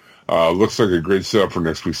reward. Looks like a great setup for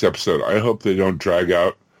next week's episode. I hope they don't drag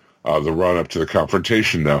out the run-up to the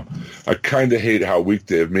confrontation, though. I kind of hate how weak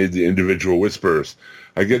they have made the individual Whisperers.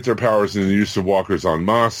 I get their powers in the use of walkers en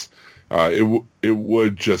masse. It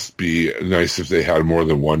would just be nice if they had more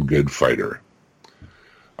than one good fighter.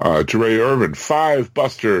 To Ray Irvin, 5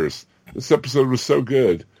 busters. This episode was so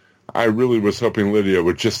good. I really was hoping Lydia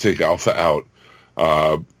would just take Alpha out.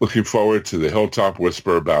 Looking forward to the Hilltop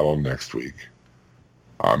Whisperer battle next week.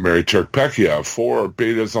 Mary Turkpecchia, 4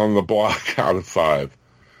 betas on the block out of 5.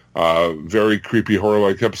 Very creepy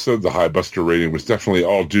horror-like episode. The high buster rating was definitely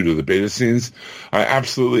all due to the beta scenes. I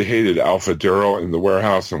absolutely hated Alpha Daryl in the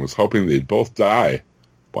warehouse and was hoping they'd both die.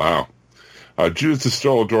 Wow. Judith is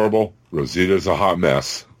still adorable. Rosita's a hot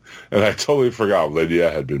mess. And I totally forgot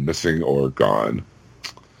Lydia had been missing or gone.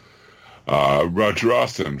 Roger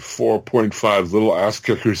Austin, 4.5 little ass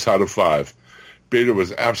kickers out of 5. Beta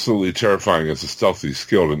was absolutely terrifying as a stealthy,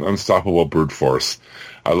 skilled, and unstoppable brute force.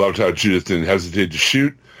 I loved how Judith didn't hesitate to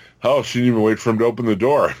shoot. Hell, she didn't even wait for him to open the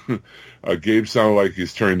door. Gabe sounded like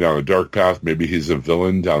he's turning down a dark path. Maybe he's a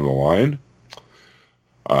villain down the line.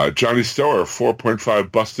 Johnny Stower,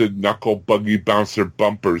 4.5 busted knuckle buggy bouncer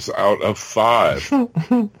bumpers out of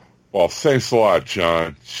 5. Well, thanks a lot,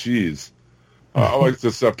 John. Jeez. I like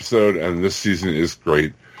this episode, and this season is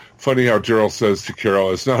great. Funny how Daryl says to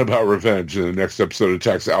Carol, it's not about revenge, and the next episode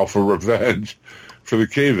attacks Alpha Revenge for the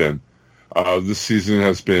cave-in. This season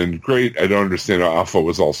has been great. I don't understand how Alpha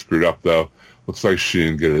was all screwed up, though. Looks like she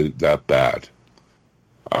didn't get it that bad.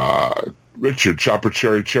 Richard, Chopper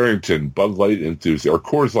Cherry Charrington, Bud Light enthusiast, or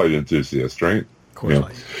Coors Light enthusiast, right? Coors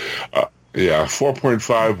Light.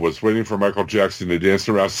 4.5 was waiting for Michael Jackson to dance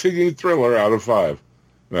around singing Thriller out of 5.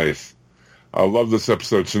 Nice. I love this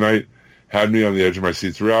episode tonight. Had me on the edge of my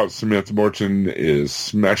seat throughout. Samantha Morton is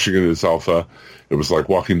smashing it as Alpha. It was like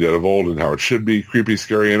Walking Dead of old and how it should be. Creepy,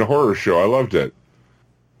 scary, and a horror show. I loved it.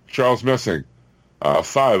 Charles Messing.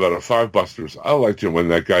 5 out of 5 busters. I liked it when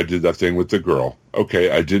that guy did that thing with the girl.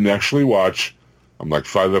 Okay, I didn't actually watch. I'm like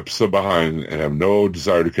 5 episodes behind and have no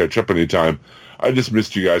desire to catch up anytime. I just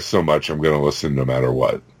missed you guys so much. I'm going to listen no matter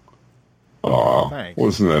what. Aw,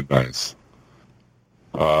 wasn't that nice?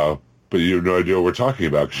 But you have no idea what we're talking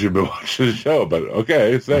about because you've been watching the show. But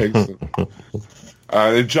okay, thanks.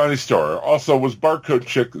 And Johnny Storer. Also, was Barcode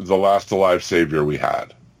Chick the last alive savior we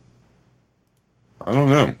had? I don't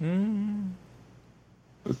know.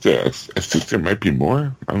 I think there might be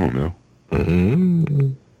more. I don't know.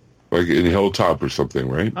 Like in Hilltop or something,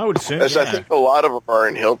 right? I would assume. I think a lot of them are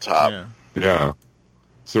in Hilltop. Yeah.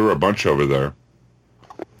 So there were a bunch over there.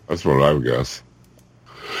 That's what I would guess.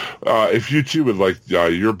 If you too would like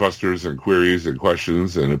your busters and queries and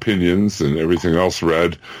questions and opinions and everything else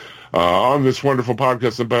read on this wonderful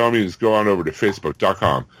podcast, then by all means go on over to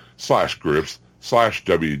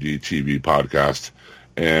facebook.com/groups/WDTV podcast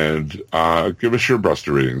and give us your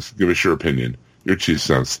buster ratings, give us your opinion, your 2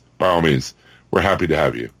 cents. By all means, we're happy to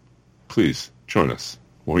have you. Please join us,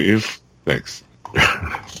 won't you? Thanks.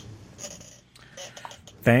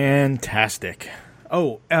 Fantastic.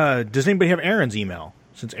 Oh, does anybody have Aaron's email?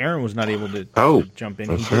 Since Aaron was not able to jump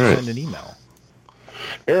in, he did send an email.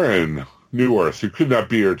 Aaron Newworth, who could not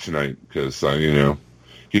be here tonight because,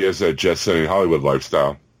 he has that jet-setting Hollywood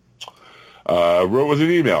lifestyle, wrote with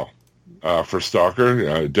an email for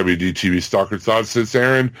Stalker, WDTV Stalker Thoughts. It's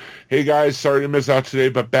Aaron. Hey, guys, sorry to miss out today,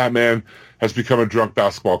 but Batman has become a drunk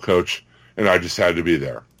basketball coach, and I just had to be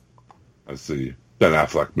there. That's the Ben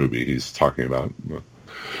Affleck movie he's talking about.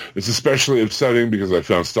 It's especially upsetting because I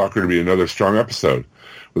found Stalker to be another strong episode.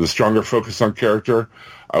 With a stronger focus on character,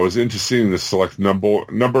 I was into seeing this select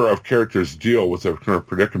number of characters deal with their current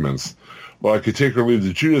predicaments. While I could take or leave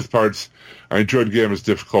the Judith parts, I enjoyed Gamma's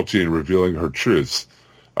difficulty in revealing her truths.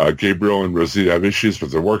 Gabriel and Rosita have issues,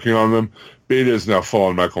 but they're working on them. Beta is now full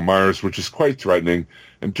on Michael Myers, which is quite threatening.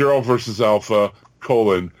 And Daryl versus Alpha,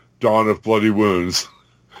 Dawn of Bloody Wounds,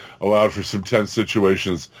 allowed for some tense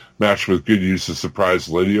situations, matched with good use of surprise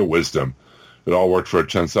Lydia wisdom. It all worked for a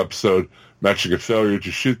tense episode, matching a failure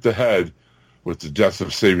to shoot the head with the death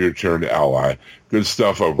of Savior turned ally. Good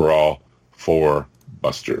stuff overall for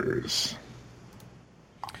Busters.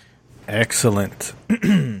 Excellent.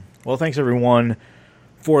 Well, thanks everyone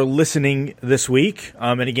for listening this week.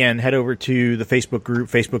 And again, head over to the Facebook group,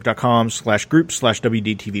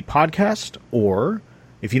 facebook.com/group/WDTV podcast. Or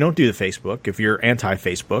if you don't do the Facebook, if you're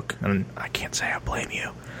anti-Facebook, and I can't say I blame you,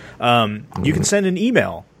 you can send an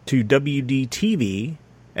email to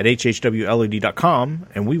WDTV@hhwled.com,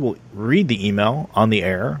 and we will read the email on the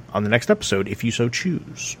air on the next episode if you so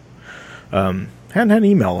choose. Hadn't had an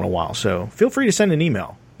email in a while, so feel free to send an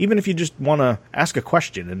email, even if you just want to ask a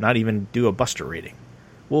question and not even do a Buster rating.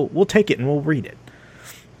 We'll take it and we'll read it.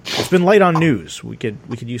 It's been light on news. We could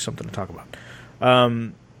use something to talk about.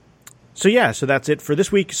 So that's it for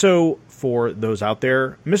this week. So for those out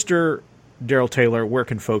there, Mr. Daryl Taylor, where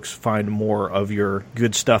can folks find more of your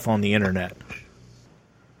good stuff on the internet?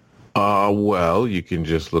 Well, you can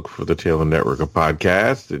just look for the Taylor Network of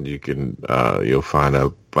podcasts, and you can you'll find a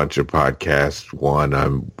bunch of podcasts. One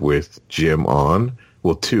I'm with Jim on.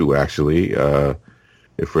 Well, 2 actually.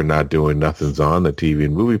 If we're not doing Nothing's On, the TV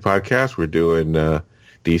and movie podcast, we're doing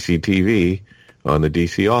DC TV on the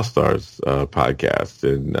DC All-Stars podcast.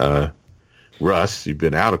 And Russ, you've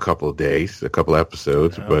been out a couple of days, a couple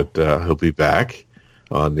episodes, but he'll be back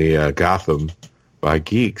on the Gotham by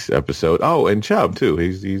Geeks episode. Oh, and Chubb, too.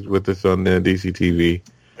 He's with us on the DC TV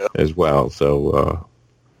as well. So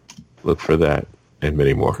look for that and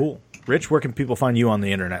many more. Cool. Rich, where can people find you on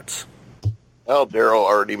the internet? Well, Daryl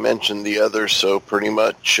already mentioned the others, so pretty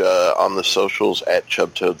much on the socials at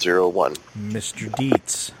ChubToad01. Mr.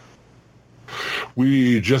 Dietz.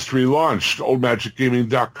 We just relaunched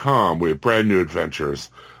OldMagicGaming.com with brand new adventures.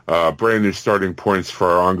 brand new starting points for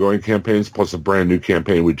our ongoing campaigns, plus a brand new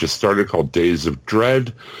campaign we just started called Days of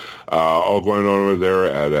Dread. All going on over there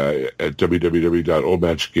at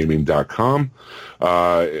www.oldmatchgaming.com.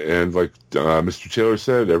 And like Mr. Taylor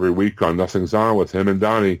said, every week on Nothing's On with him and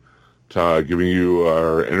Donnie, giving you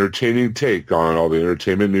our entertaining take on all the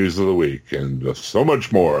entertainment news of the week and so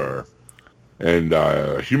much more. And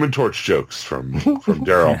Human Torch jokes from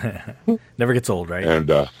Daryl. Never gets old, right?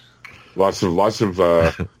 And lots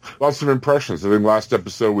of impressions. I think last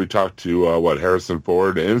episode we talked to Harrison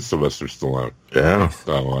Ford and Sylvester Stallone. Yeah.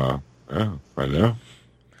 So yeah, I know.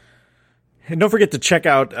 And don't forget to check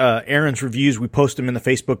out Aaron's reviews. We post them in the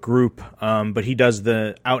Facebook group, but he does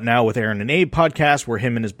the Out Now with Aaron and Abe podcast, where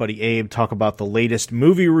him and his buddy Abe talk about the latest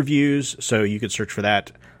movie reviews. So you could search for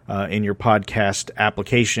that in your podcast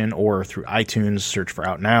application or through iTunes. Search for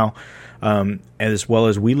Out Now, as well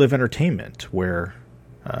as We Live Entertainment, where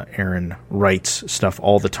Aaron writes stuff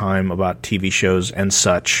all the time about TV shows and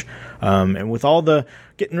such. And with all the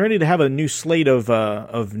getting ready to have a new slate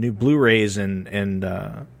of new Blu-rays and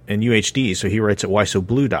UHD, so he writes at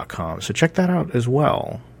whysoblue.com. So check that out as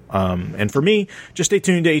well. And for me, just stay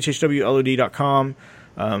tuned to hhwlod.com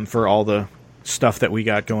for all the stuff that we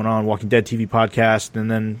got going on, Walking Dead TV podcast.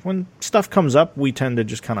 And then when stuff comes up, we tend to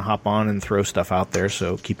just kind of hop on and throw stuff out there.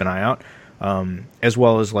 So keep an eye out. As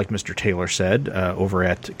well as, like Mr. Taylor said, over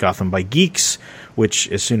at Gotham by Geeks, which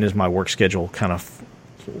as soon as my work schedule kind of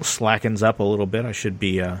slackens up a little bit, I should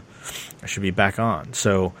be back on.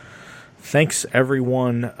 So thanks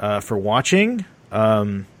everyone for watching.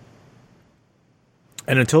 And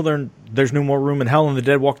until there's no more room in hell and the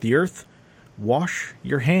dead walk the earth, wash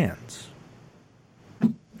your hands.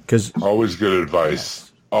 Because always good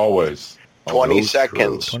advice. Always. 20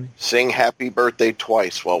 seconds. Sing happy birthday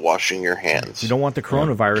twice while washing your hands. You don't want the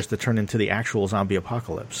coronavirus to turn into the actual zombie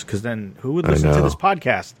apocalypse, because then who would listen to this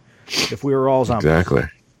podcast if we were all zombies?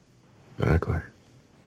 Exactly.